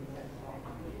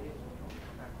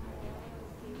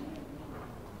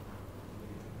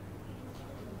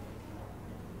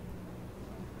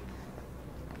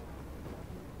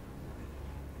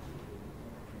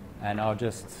 And I'll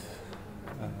just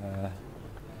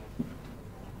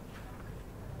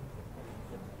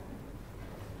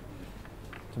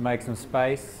to make some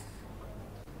space,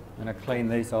 I'm going to clean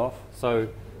these off. So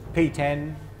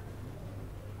P10,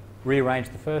 rearrange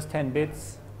the first 10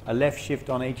 bits, a left shift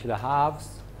on each of the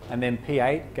halves, and then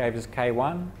P8 gave us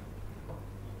K1.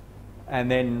 And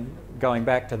then going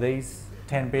back to these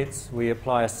 10 bits, we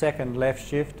apply a second left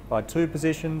shift by 2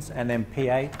 positions, and then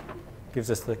P8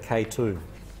 gives us the K2.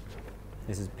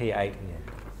 This is P8 here.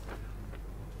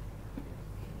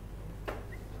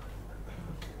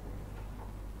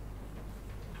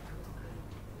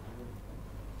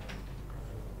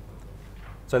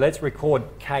 So let's record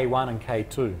K1 and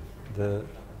K2, the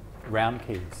round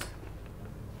keys.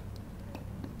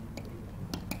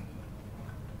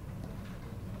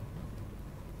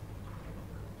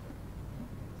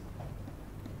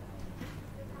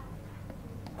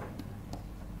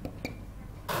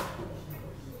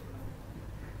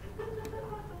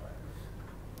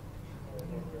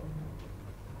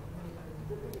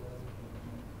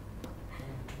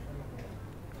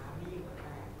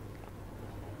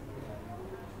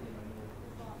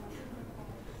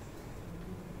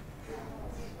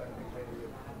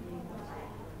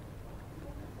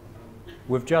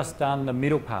 We've just done the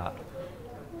middle part,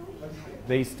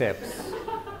 these steps.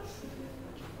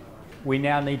 We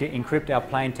now need to encrypt our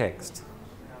plain text.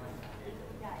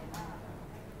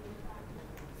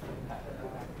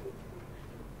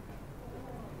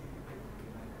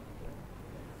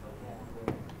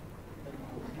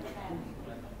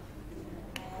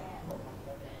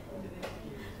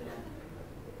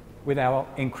 With our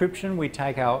encryption, we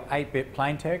take our 8-bit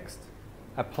plain text,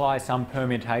 apply some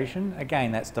permutation.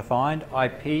 Again, that's defined.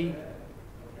 IP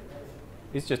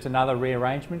is just another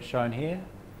rearrangement shown here.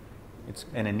 It's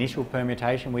an initial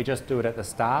permutation. We just do it at the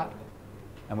start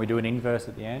and we do an inverse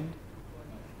at the end.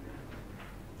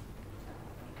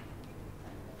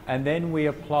 And then we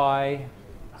apply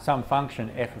some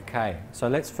function f of k. So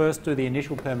let's first do the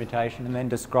initial permutation and then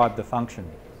describe the function.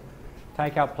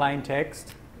 Take our plain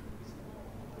text,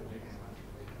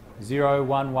 0,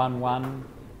 1, 1, 1,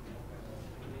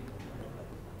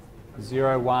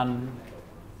 0, 1,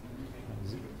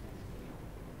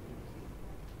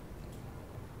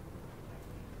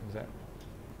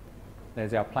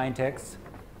 there's our plain text.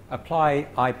 Apply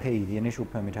IP, the initial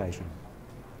permutation.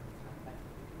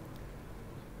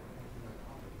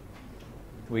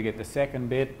 We get the second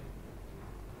bit,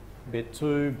 bit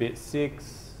 2, bit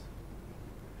 6,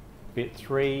 bit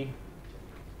 3,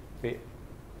 bit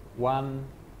 1.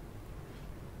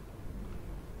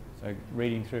 So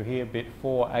reading through here, bit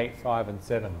 4, 8, 5 and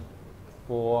 7.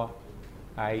 4,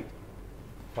 8,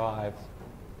 5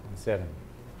 and 7.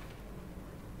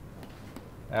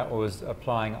 That was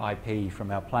applying IP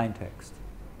from our plain text.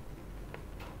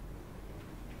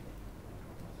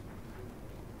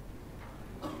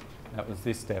 That was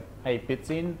this step. 8 bits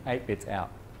in, 8 bits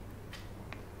out.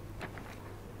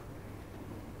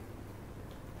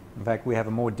 In fact, we have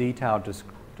a more detailed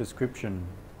description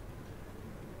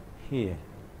here.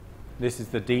 This is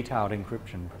the detailed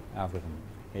encryption algorithm.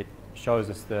 It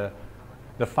shows us the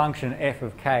function f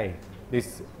of k.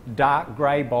 This dark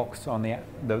grey box on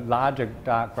the larger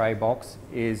dark grey box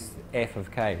is f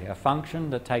of k, a function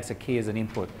that takes a key as an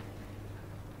input.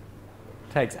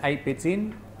 Takes 8 bits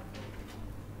in,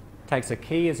 takes a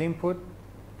key as input,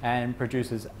 and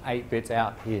produces 8 bits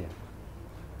out here.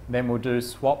 Then we'll do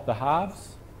swap the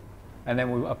halves, and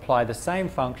then we'll apply the same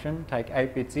function, take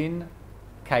 8 bits in,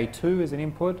 k2 as an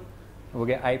input, and we'll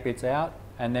get 8 bits out,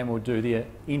 and then we'll do the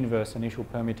inverse initial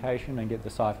permutation and get the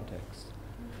ciphertext.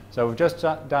 So we've just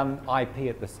done IP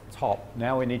at the top.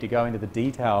 Now we need to go into the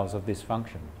details of this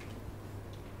function.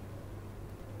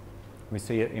 We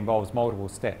see it involves multiple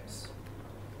steps.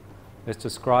 Let's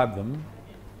describe them.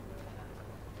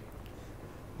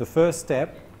 The first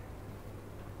step,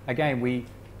 again,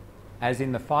 as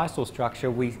in the Feistel structure,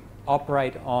 we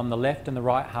operate on the left and the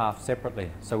right half separately.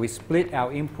 So we split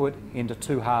our input into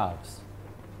 2 halves.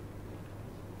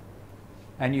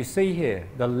 And you see here,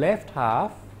 the left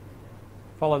half,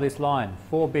 follow this line,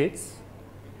 4 bits,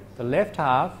 the left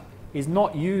half is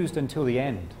not used until the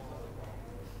end.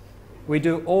 We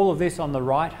do all of this on the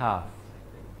right half,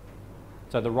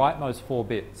 so the rightmost 4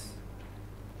 bits.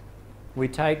 We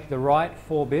take the right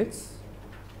 4 bits,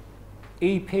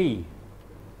 EP,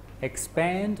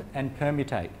 expand and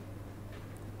permutate.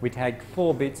 We take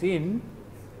 4 bits in,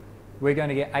 we're going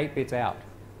to get 8 bits out.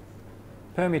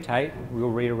 Permutate, we'll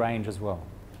rearrange as well.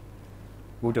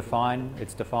 We'll define,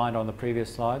 it's defined on the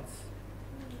previous slides.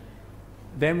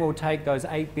 Then we'll take those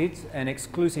 8 bits and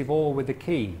exclusive OR with the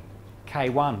key,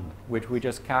 K1, which we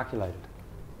just calculated,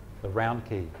 the round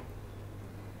key.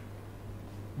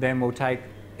 Then we'll take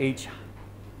each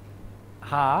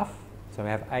half, so we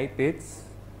have 8 bits,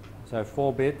 so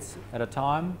 4 bits at a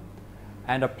time,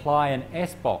 and apply an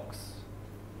S box.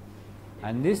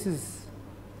 And this is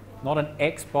not an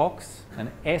X box,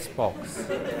 an S box.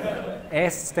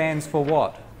 S stands for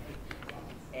what?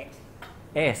 X.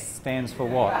 S stands for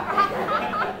what?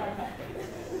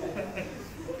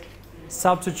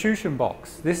 Substitution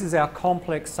box. This is our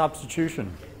complex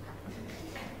substitution.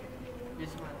 This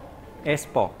one. S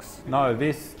box. No,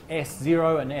 this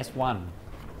S0 and S1.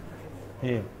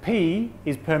 Here. P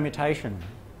is permutation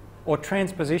or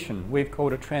transposition. We've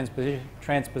called it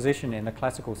transposition in the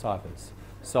classical ciphers.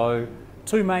 So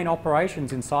 2 main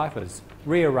operations in ciphers: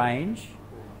 rearrange,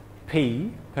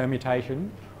 P,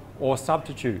 permutation, or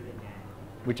substitute,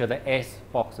 which are the S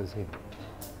boxes here.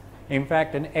 In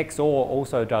fact, an XOR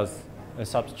also does a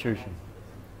substitution.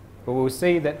 But we'll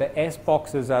see that the S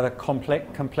boxes are the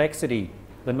complexity,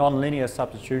 the nonlinear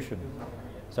substitution.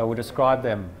 So we'll describe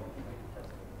them.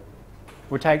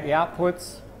 We'll take the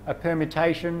outputs, a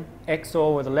permutation,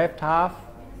 XOR with the left half,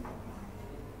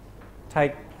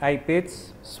 take 8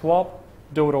 bits, swap,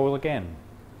 do it all again.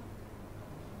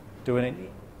 Do an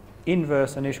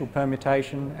inverse initial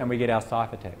permutation and we get our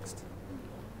ciphertext.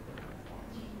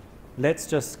 Let's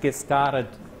just get started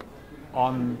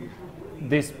on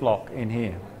this block in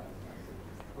here.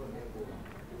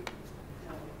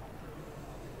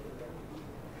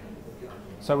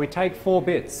 So we take 4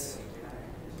 bits.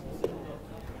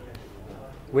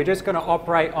 We're just going to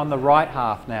operate on the right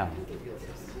half now.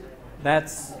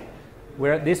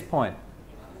 We're at this point,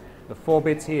 the 4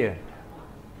 bits here.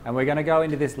 And we're going to go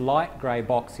into this light grey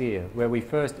box here, where we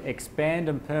first expand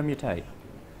and permutate.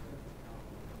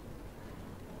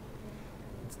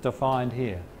 It's defined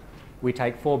here. We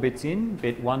take 4 bits in,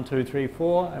 bit 1, 2, 3,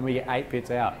 4, and we get 8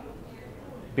 bits out.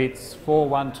 Bits 4,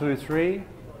 1, 2, 3,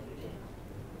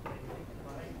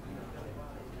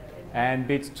 and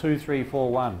bits 2, 3,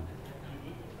 4, 1.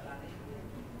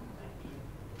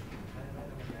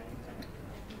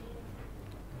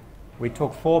 We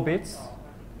took 4 bits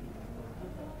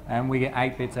and we get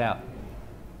 8 bits out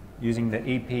using the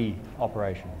EP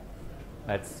operation.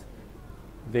 That's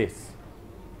this.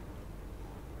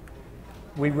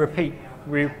 We repeat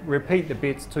the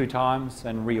bits 2 times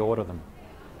and reorder them.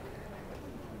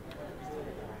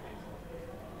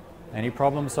 Any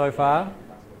problems so far?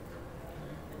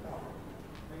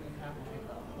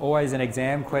 Always an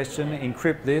exam question.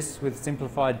 Encrypt this with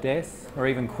simplified DES or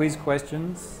even quiz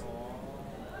questions.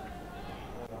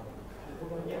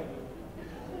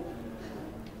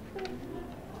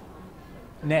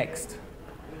 Next,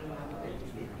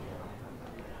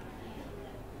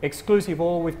 exclusive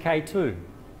OR with K2.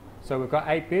 So we've got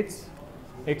 8 bits,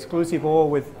 exclusive OR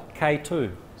with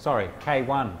K2, sorry,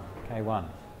 K1,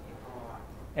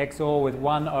 XOR with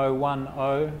 1010,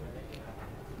 0100.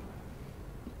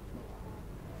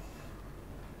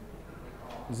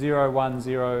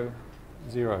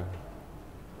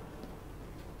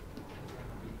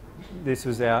 this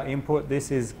was our input.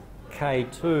 This is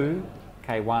K2,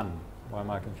 K1. Why am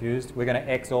I confused? We're going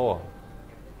to XOR.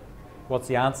 What's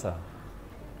the answer?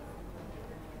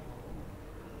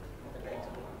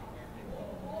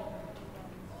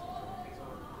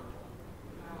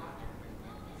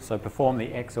 So perform the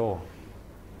XOR.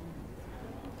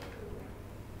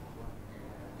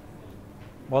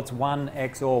 What's 1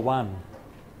 XOR 1?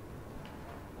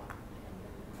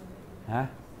 Huh?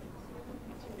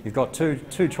 You've got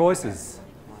two choices.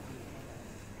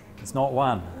 It's not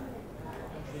 1.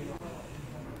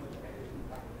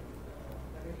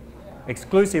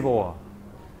 Exclusive OR.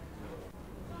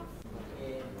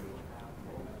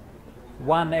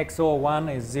 1 XOR 1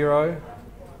 is 0.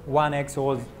 1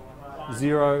 XOR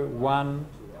 0, 1,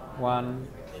 1.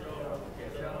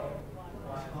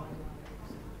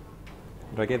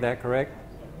 Did I get that correct?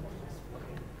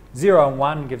 0 and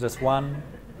 1 gives us 1.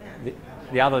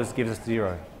 The others gives us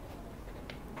 0.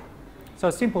 So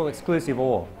a simple exclusive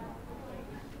OR.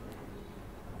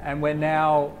 And we're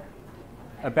now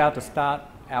about to start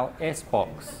our S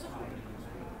box.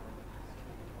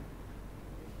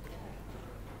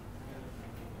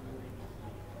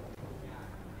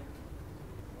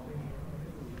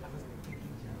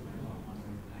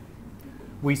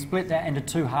 We split that into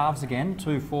two halves again,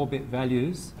 two 4-bit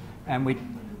values, and we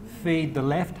feed the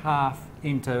left half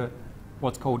into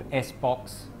what's called S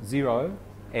box 0,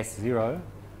 S0,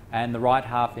 and the right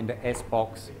half into S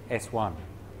box S1.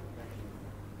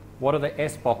 What are the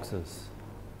S boxes?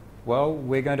 Well,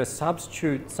 we're going to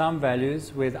substitute some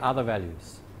values with other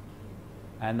values.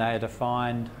 And they are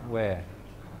defined where?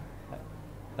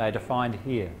 They are defined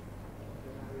here.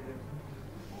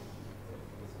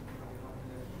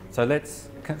 So let's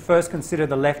first consider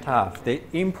the left half. The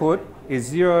input is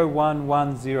 0, 1,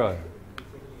 1, 0.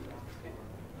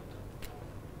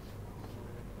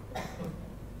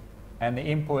 And the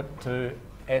input to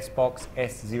S box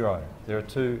S0. There are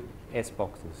two S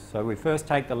boxes. So we first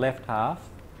take the left half,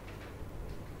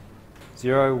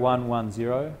 0, 1, 1,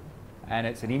 0, and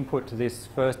it's an input to this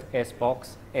first S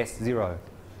box, S0.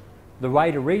 The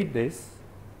way to read this,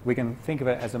 we can think of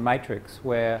it as a matrix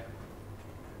where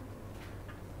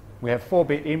we have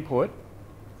 4-bit input.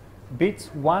 Bits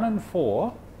 1 and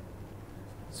 4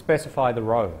 specify the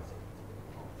row.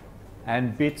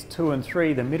 And bits 2 and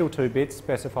 3, the middle two bits,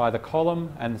 specify the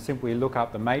column, and simply look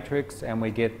up the matrix and we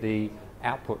get the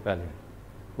output value.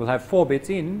 We'll have 4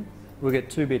 bits in, we'll get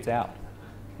 2 bits out.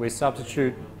 We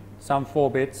substitute some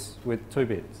 4 bits with 2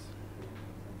 bits.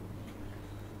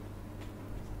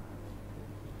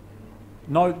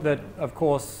 Note that, of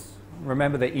course,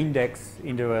 remember the index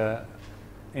into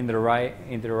the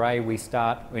array we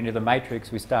start, into the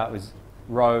matrix we start with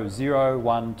row 0,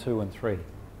 1, 2 and 3.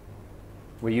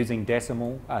 We're using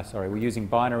we're using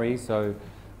binary, so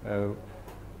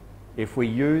if we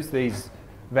use these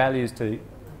values to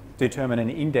determine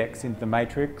an index into the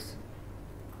matrix,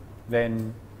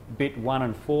 then bit 1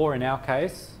 and 4 in our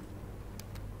case,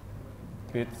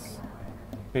 bit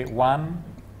 1,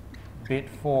 bit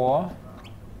 4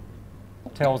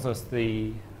 tells us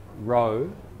the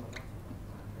row,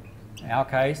 in our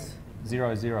case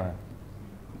 0, 0,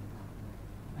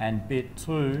 and bit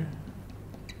 2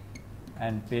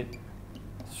 and bit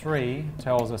 3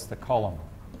 tells us the column,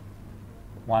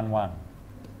 1, 1.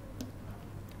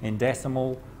 In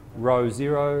decimal, row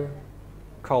 0,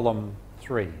 column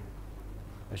 3,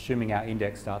 assuming our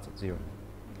index starts at 0.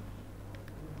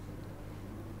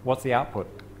 What's the output?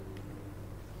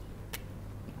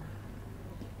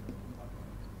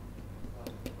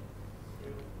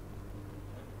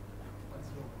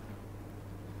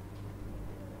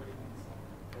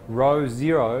 Row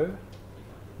 0,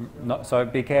 so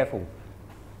be careful.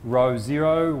 Row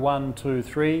 0, 1, 2,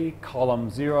 3, column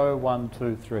 0, 1,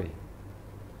 2, 3.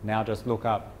 Now just look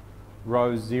up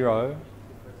row 0,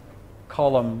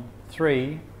 column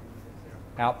 3,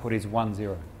 output is 1,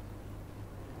 0.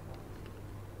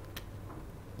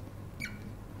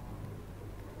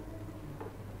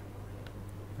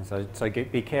 And so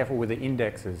be careful with the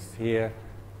indexes. Here,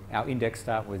 our index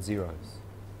start with zeros.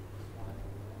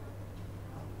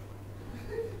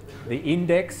 The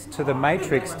index to the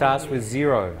matrix starts with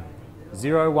 0.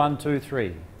 0, 1, 2,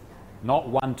 3. Not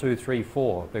 1, 2, 3,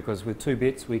 4, because with 2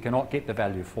 bits we cannot get the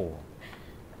value 4.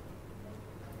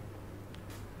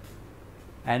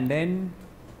 And then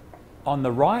on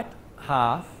the right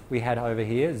half we had over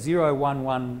here, 0, 1,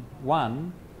 1,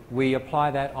 1, we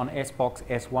apply that on S box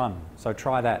S1. So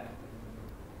try that.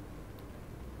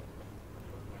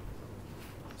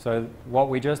 So what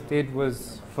we just did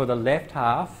was for the left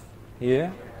half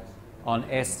here on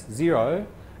S0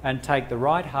 and take the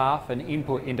right half and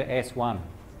input into S1.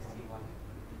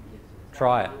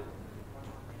 try it.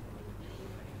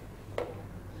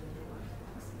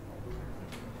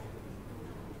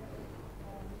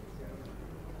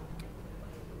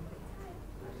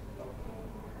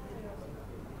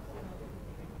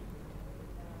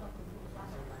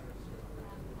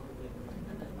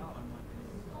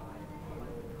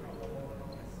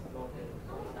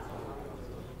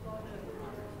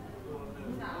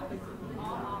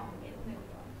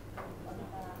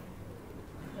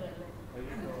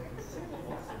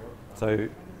 So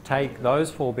take those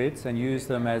 4 bits and use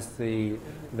them as the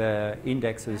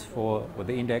indexes for, or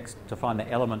the index to find the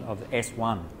element of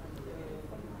S1.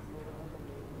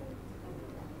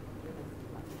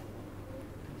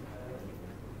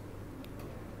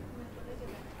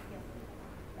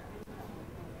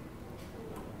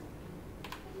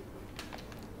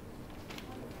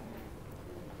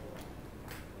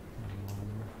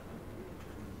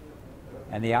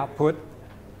 And the output,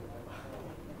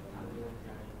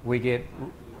 we get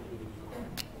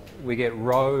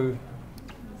row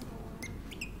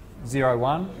 0,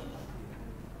 1,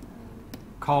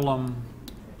 column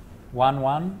 1,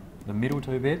 1, the middle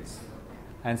 2 bits,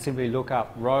 and simply look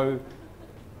up row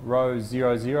 0,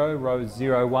 0, row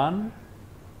 0, 1,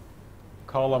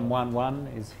 column 1, 1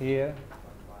 is here,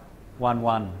 1,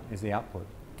 1 is the output.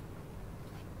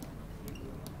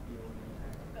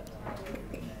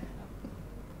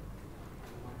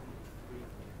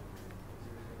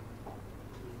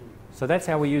 So that's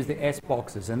how we use the S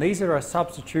boxes, and these are a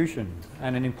substitution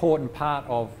and an important part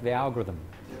of the algorithm.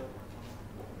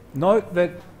 Note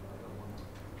that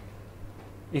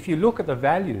if you look at the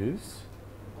values,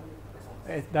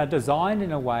 they're designed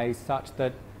in a way such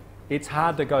that it's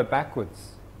hard to go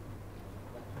backwards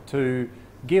to,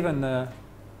 given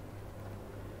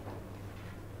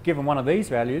one of these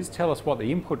values, tell us what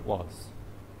the input was.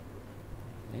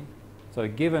 Okay? So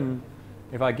given,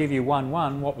 if I give you 1,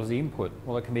 1, what was the input?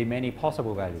 Well, it can be many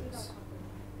possible values.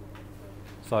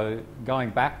 So going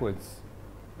backwards,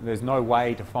 there's no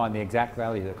way to find the exact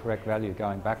value, the correct value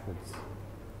going backwards.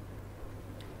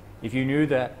 If you knew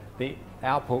that the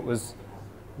output was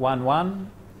 1,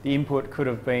 1, the input could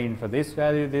have been for this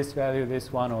value, this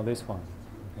one, or this one.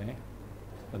 Okay?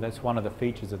 So that's one of the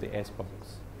features of the S box.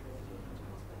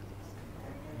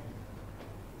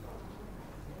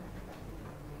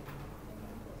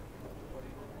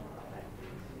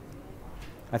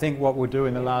 I think what we'll do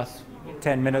in the last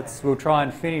 10 minutes, we'll try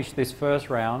and finish this first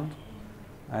round,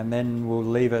 and then we'll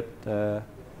leave it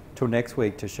till next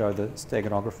week to show the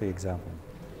steganography example.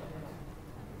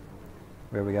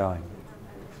 Where are we going?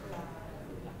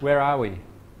 Where are we?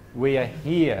 We are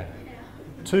here.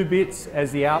 2 bits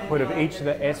as the output of each of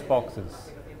the S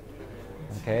boxes.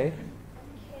 Okay?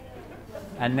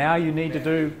 And now you need to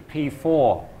do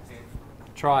P4.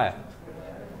 Try it.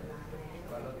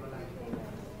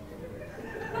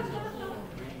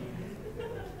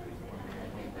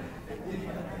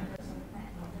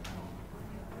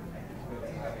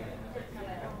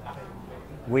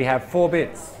 We have 4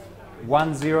 bits,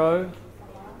 1, 0,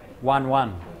 1,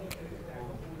 1.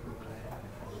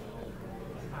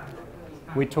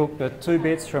 We took the 2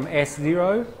 bits from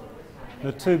S0,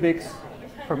 the 2 bits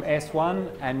from S1,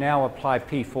 and now apply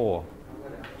P4.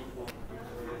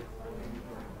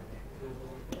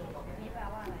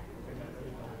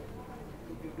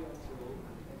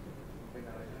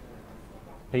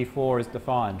 P4 is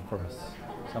defined for us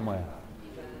somewhere.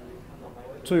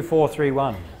 2, 4, 3,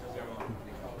 1.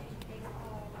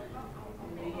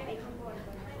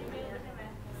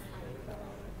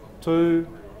 2,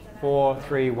 4,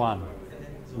 3, 1.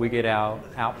 We get our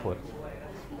output.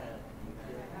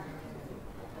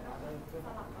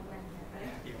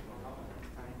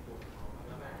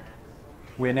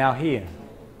 We're now here.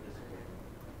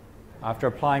 After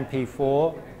applying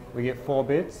P4, we get 4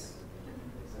 bits.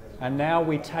 And now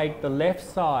we take the left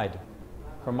side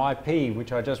from IP,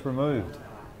 which I just removed.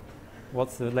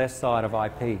 What's the left side of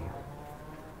IP?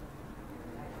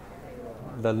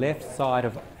 The left side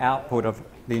of output of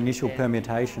the initial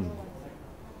permutation.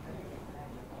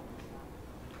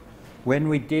 When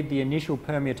we did the initial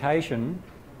permutation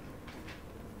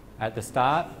at the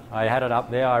start, I had it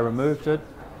up there, I removed it.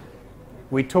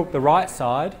 We took the right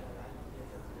side,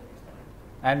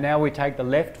 and now we take the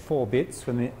left 4 bits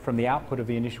from the output of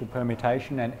the initial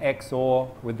permutation and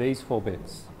XOR with these 4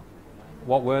 bits.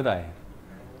 What were they?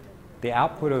 The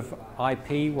output of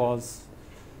IP was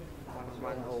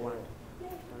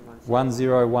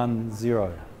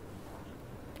 1010.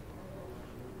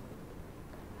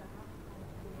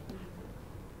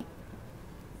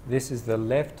 This is the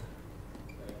left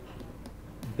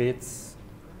bits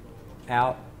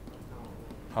out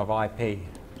of IP.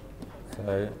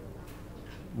 So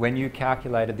when you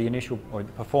calculated the initial, or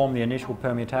performed the initial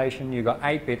permutation, you got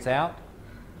 8 bits out.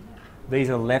 These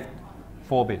are left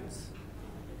 4 bits.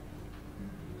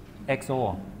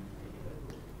 XOR.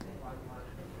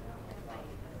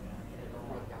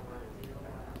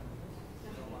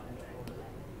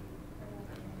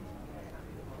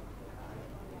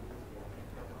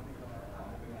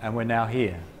 And we're now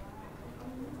here.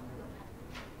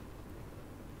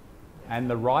 And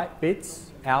the right bits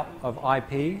out of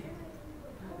IP,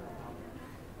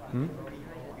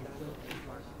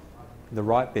 the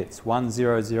right bits,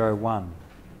 1001.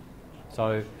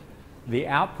 So the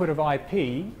output of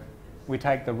IP, we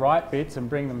take the right bits and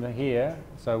bring them to here.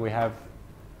 So we have,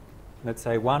 let's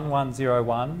say,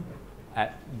 1101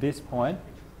 at this point,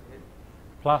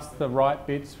 plus the right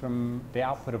bits from the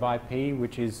output of IP,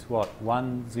 which is what,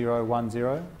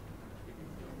 1010?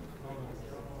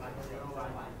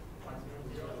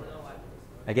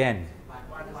 Again.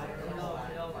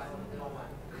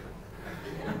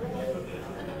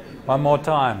 One more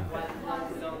time.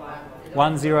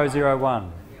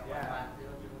 1001.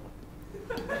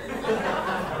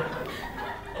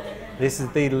 This is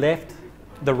the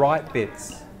right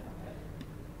bits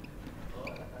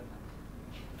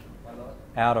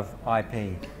out of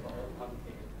IP.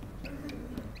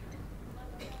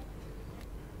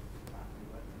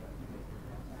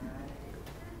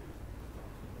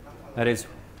 That is,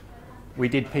 we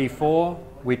did P4,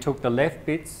 we took the left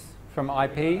bits from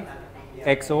IP,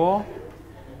 XOR,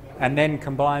 and then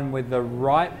combined with the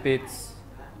right bits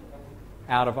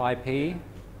out of IP,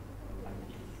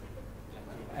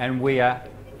 and we are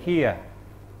here.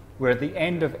 We're at the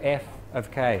end of f of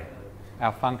k,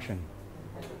 our function.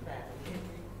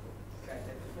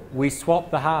 We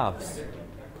swap the halves.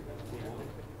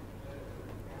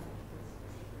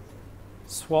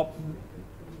 Swap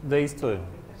these two.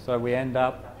 So we end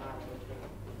up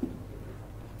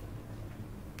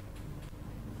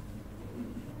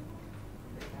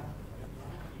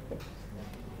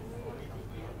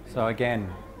so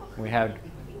again we had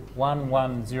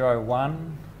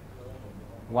 1101,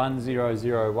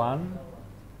 1001,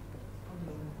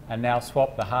 and now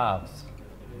swap the halves.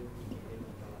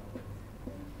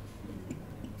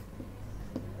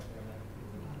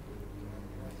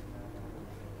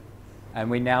 And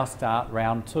we now start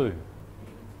round 2.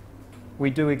 We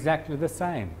do exactly the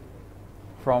same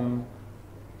from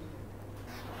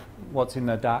what's in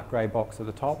the dark grey box at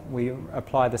the top. We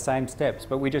apply the same steps,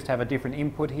 but we just have a different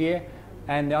input here,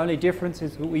 and the only difference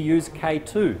is that we use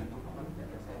K2,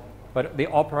 but the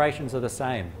operations are the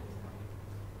same.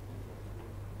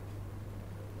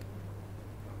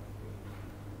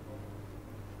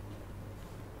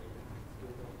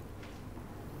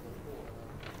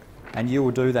 And you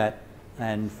will do that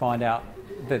and find out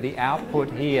that the output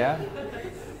here,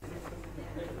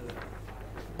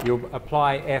 you'll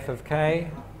apply f of k,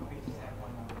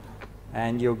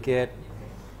 and you'll get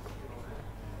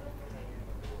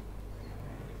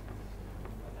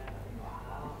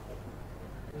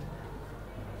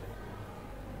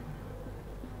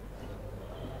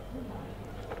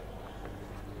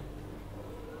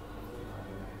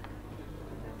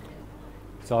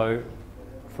so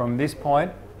from this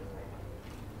point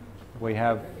we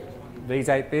have these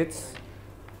 8 bits.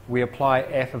 We apply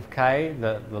f of k,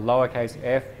 the lowercase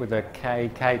f with a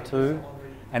k, k2,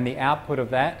 and the output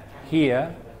of that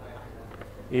here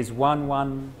is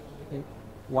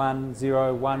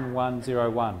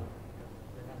 11101101.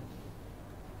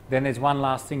 Then there's one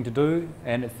last thing to do,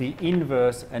 and it's the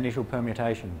inverse initial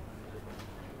permutation.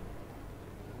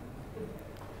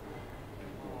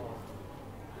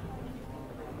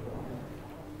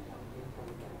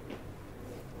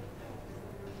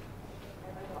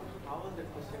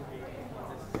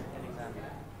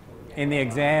 In the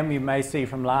exam, you may see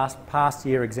from past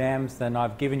year exams, then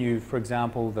I've given you, for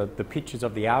example, the pictures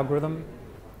of the algorithm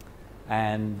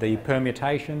and the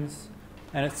permutations,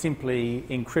 and it's simply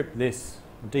encrypt this,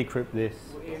 decrypt this.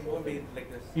 It won't be like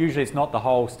this. Usually it's not the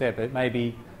whole step. It may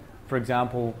be, for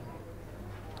example,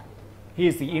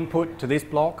 here's the input to this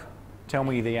block, tell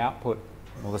me the output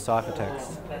or the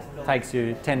ciphertext. Takes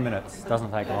you 10 minutes,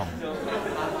 doesn't take long.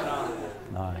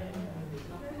 No.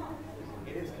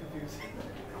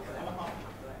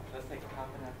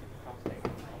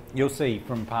 You'll see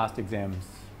from past exams.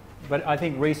 But I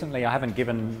think recently I haven't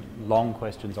given long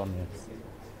questions on this.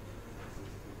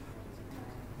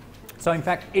 So in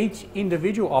fact, each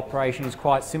individual operation is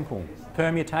quite simple.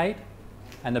 Permutate,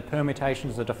 and the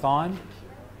permutations are defined.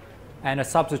 And a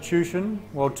substitution,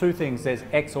 well, 2 things. There's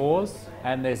XORs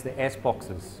and there's the S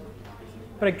boxes.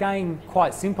 But again,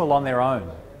 quite simple on their own.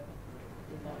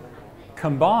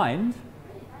 Combined,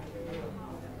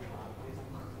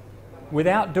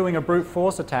 without doing a brute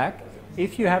force attack,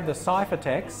 if you have the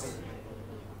ciphertext,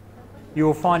 you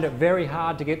will find it very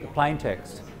hard to get the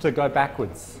plaintext to go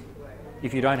backwards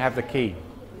if you don't have the key.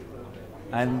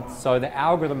 And so the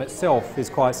algorithm itself is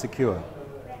quite secure.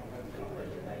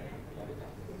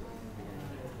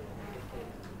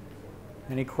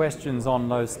 Any questions on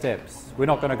those steps? We're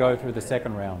not going to go through the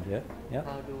second round yet. Yeah?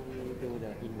 How do we do the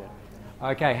inverse?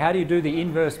 Okay, how do you do the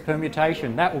inverse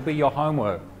permutation? That will be your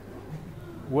homework.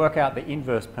 Work out the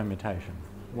inverse permutation.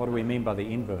 What do we mean by the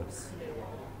inverse?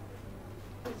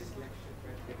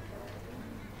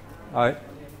 Oh,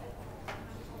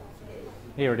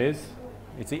 here it is.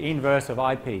 It's the inverse of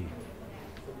IP.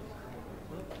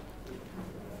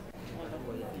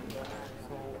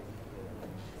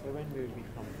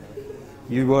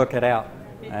 You work it out,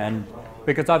 and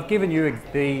because I've given you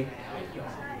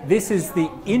this is the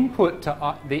input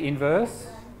to the inverse,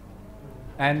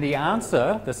 and the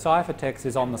answer, the ciphertext,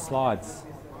 is on the slides.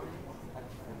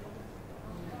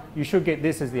 You should get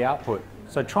this as the output.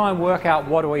 So try and work out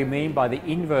what do we mean by the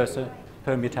inverse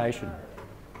permutation.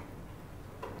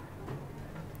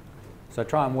 So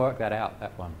try and work that out,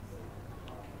 that one.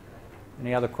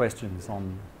 Any other questions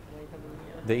on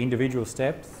the individual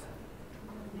steps?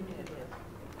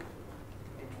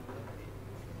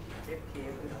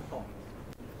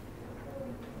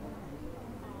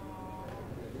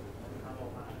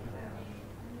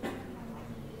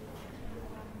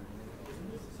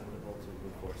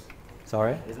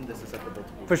 Sorry? Isn't this susceptible to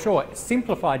For sure.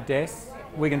 Simplified DES,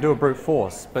 we can do a brute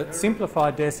force, but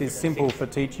simplified DES is simple for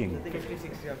teaching.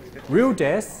 Real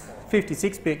DES,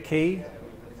 56-bit key,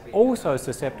 also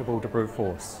susceptible to brute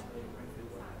force,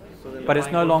 but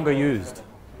it's no longer used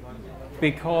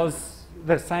because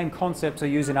the same concepts are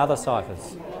used in other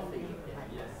ciphers.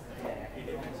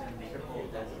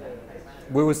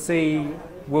 We will see,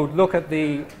 we'll look at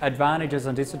the advantages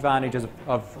and disadvantages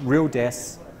of real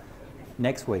DES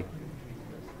next week.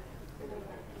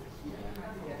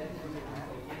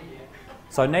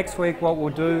 So next week what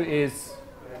we'll do is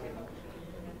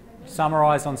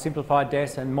summarise on simplified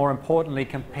DES and more importantly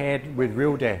compared with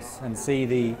real DES and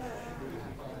see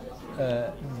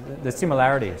the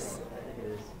similarities.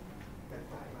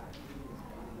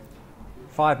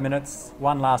 5 minutes,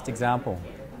 one last example.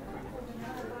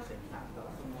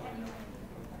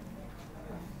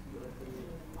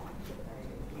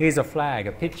 Here's a flag,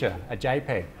 a picture, a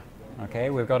JPEG. Okay,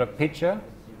 we've got a picture.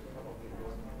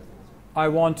 I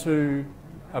want to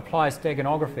apply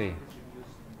steganography.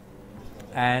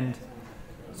 And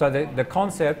so the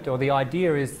concept or the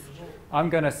idea is I'm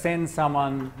going to send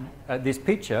someone this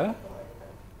picture,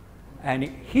 and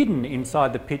hidden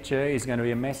inside the picture is going to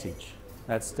be a message.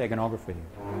 That's steganography.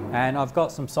 And I've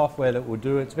got some software that will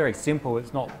do it. It's very simple.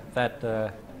 It's not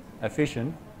that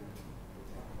efficient.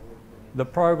 The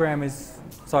program is,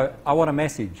 so I want a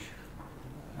message.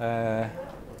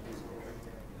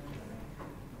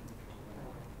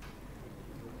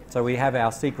 So we have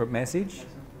our secret message.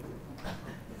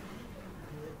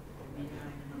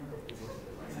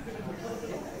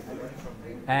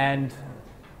 And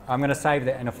I'm going to save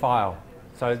that in a file.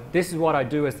 So this is what I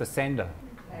do as the sender.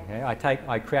 Okay,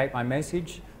 I create my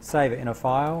message, save it in a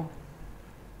file,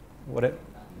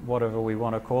 whatever we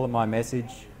want to call it, my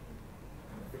message.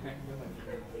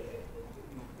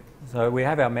 So we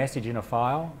have our message in a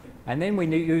file, and then we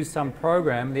use some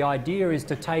program. The idea is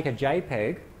to take a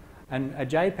JPEG, and a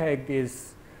JPEG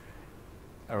is,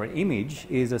 or an image,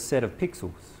 is a set of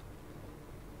pixels.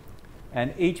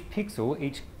 And each pixel,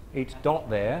 each dot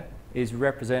there, is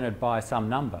represented by some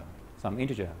number, some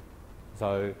integer,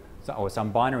 or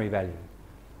some binary value.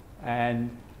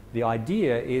 And the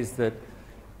idea is that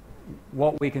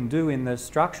what we can do in the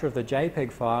structure of the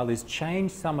JPEG file is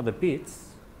change some of the bits.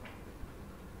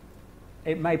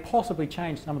 It may possibly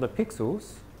change some of the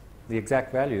pixels, the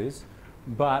exact values,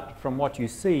 but from what you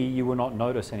see, you will not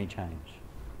notice any change.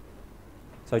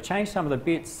 So change some of the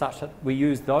bits such that we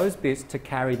use those bits to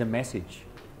carry the message.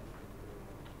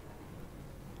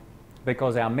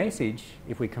 Because our message,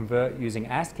 if we convert using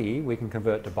ASCII, we can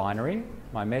convert to binary.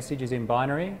 My message is in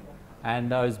binary,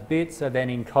 and those bits are then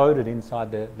encoded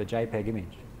inside the JPEG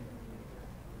image.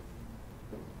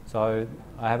 So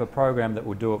I have a program that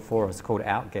will do it for us called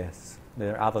OutGuess.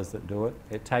 There are others that do it.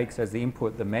 It takes as the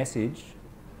input the message,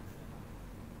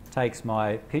 takes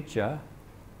my picture,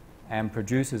 and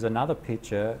produces another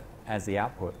picture as the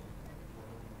output,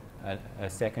 a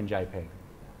second JPEG.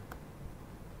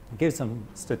 It gives some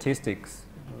statistics,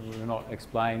 we'll not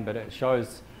explain, but it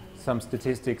shows some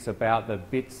statistics about the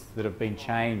bits that have been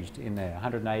changed in there,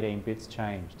 118 bits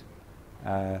changed.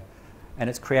 And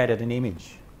it's created an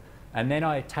image. And then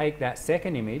I take that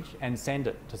second image and send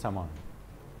it to someone.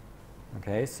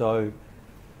 Okay, so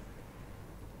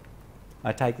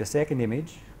I take the second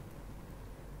image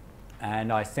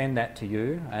and I send that to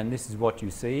you, and this is what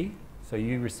you see. So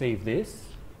you receive this,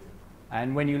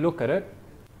 and when you look at it,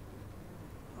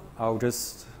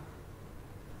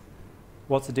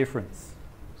 what's the difference?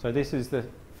 So this is the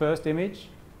first image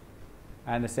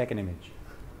and the second image.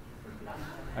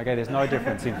 Okay, there's no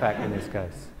difference in fact in this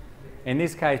case. In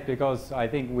this case, because I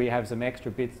think we have some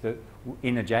extra bits that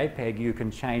in a JPEG you can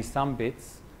change some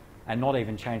bits and not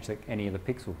even change any of the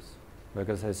pixels,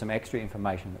 because there's some extra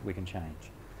information that we can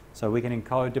change. So we can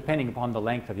encode depending upon the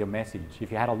length of your message. If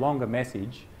you had a longer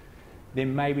message, there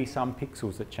may be some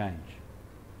pixels that change.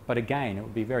 But again, it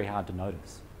would be very hard to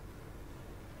notice.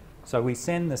 So we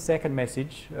send the second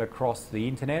message across the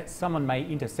internet. Someone may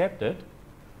intercept it,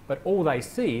 but all they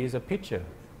see is a picture.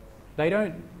 They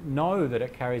don't know that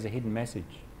it carries a hidden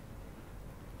message.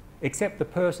 Except the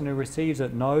person who receives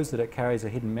it knows that it carries a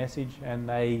hidden message, and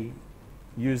they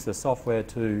use the software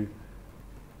to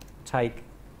take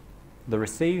the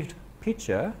received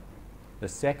picture, the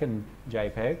second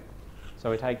JPEG.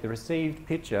 So we take the received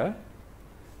picture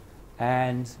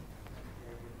and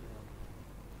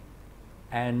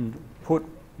put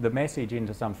the message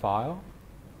into some file,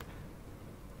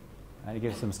 and it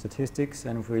gives some statistics,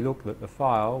 and if we look at the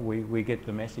file, we get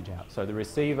the message out. So the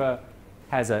receiver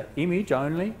has an image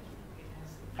only,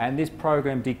 and this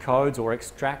program decodes or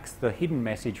extracts the hidden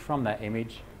message from that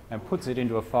image and puts it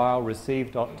into a file,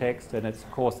 receive.txt, and it's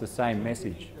of course the same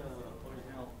message.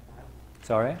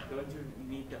 Sorry? Don't you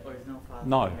need the original file?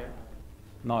 No.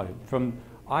 No.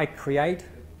 I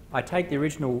take the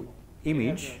original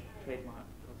image,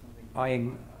 I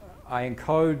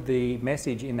encode the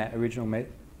message in that original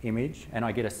image, and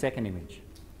I get a second image.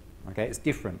 Okay, it's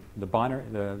different. The binary,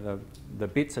 the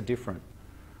bits are different.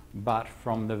 But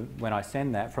when I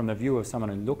send that, from the view of someone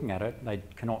who's looking at it, they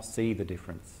cannot see the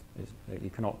difference. You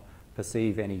cannot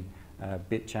perceive any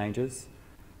bit changes.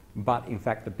 But in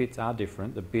fact, the bits are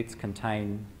different. The bits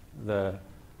contain the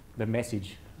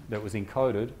message that was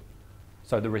encoded.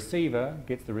 So the receiver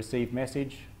gets the received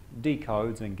message,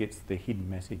 decodes, and gets the hidden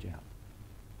message out.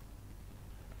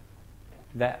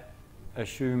 That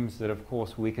assumes that, of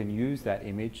course, we can use that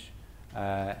image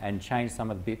and change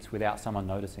some of the bits without someone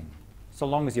noticing. So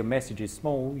long as your message is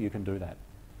small, you can do that.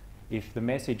 If the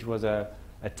message was a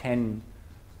 10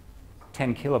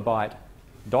 kilobyte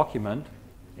document,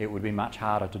 it would be much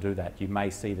harder to do that. You may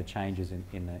see the changes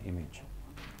in the image.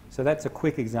 So that's a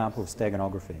quick example of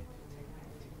steganography.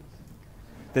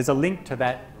 There's a link to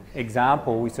that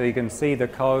example, so you can see the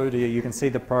code, you can see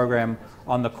the program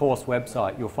on the course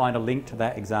website. You'll find a link to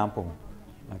that example.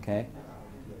 Okay?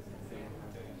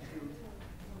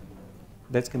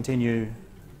 Let's continue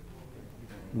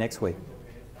next week.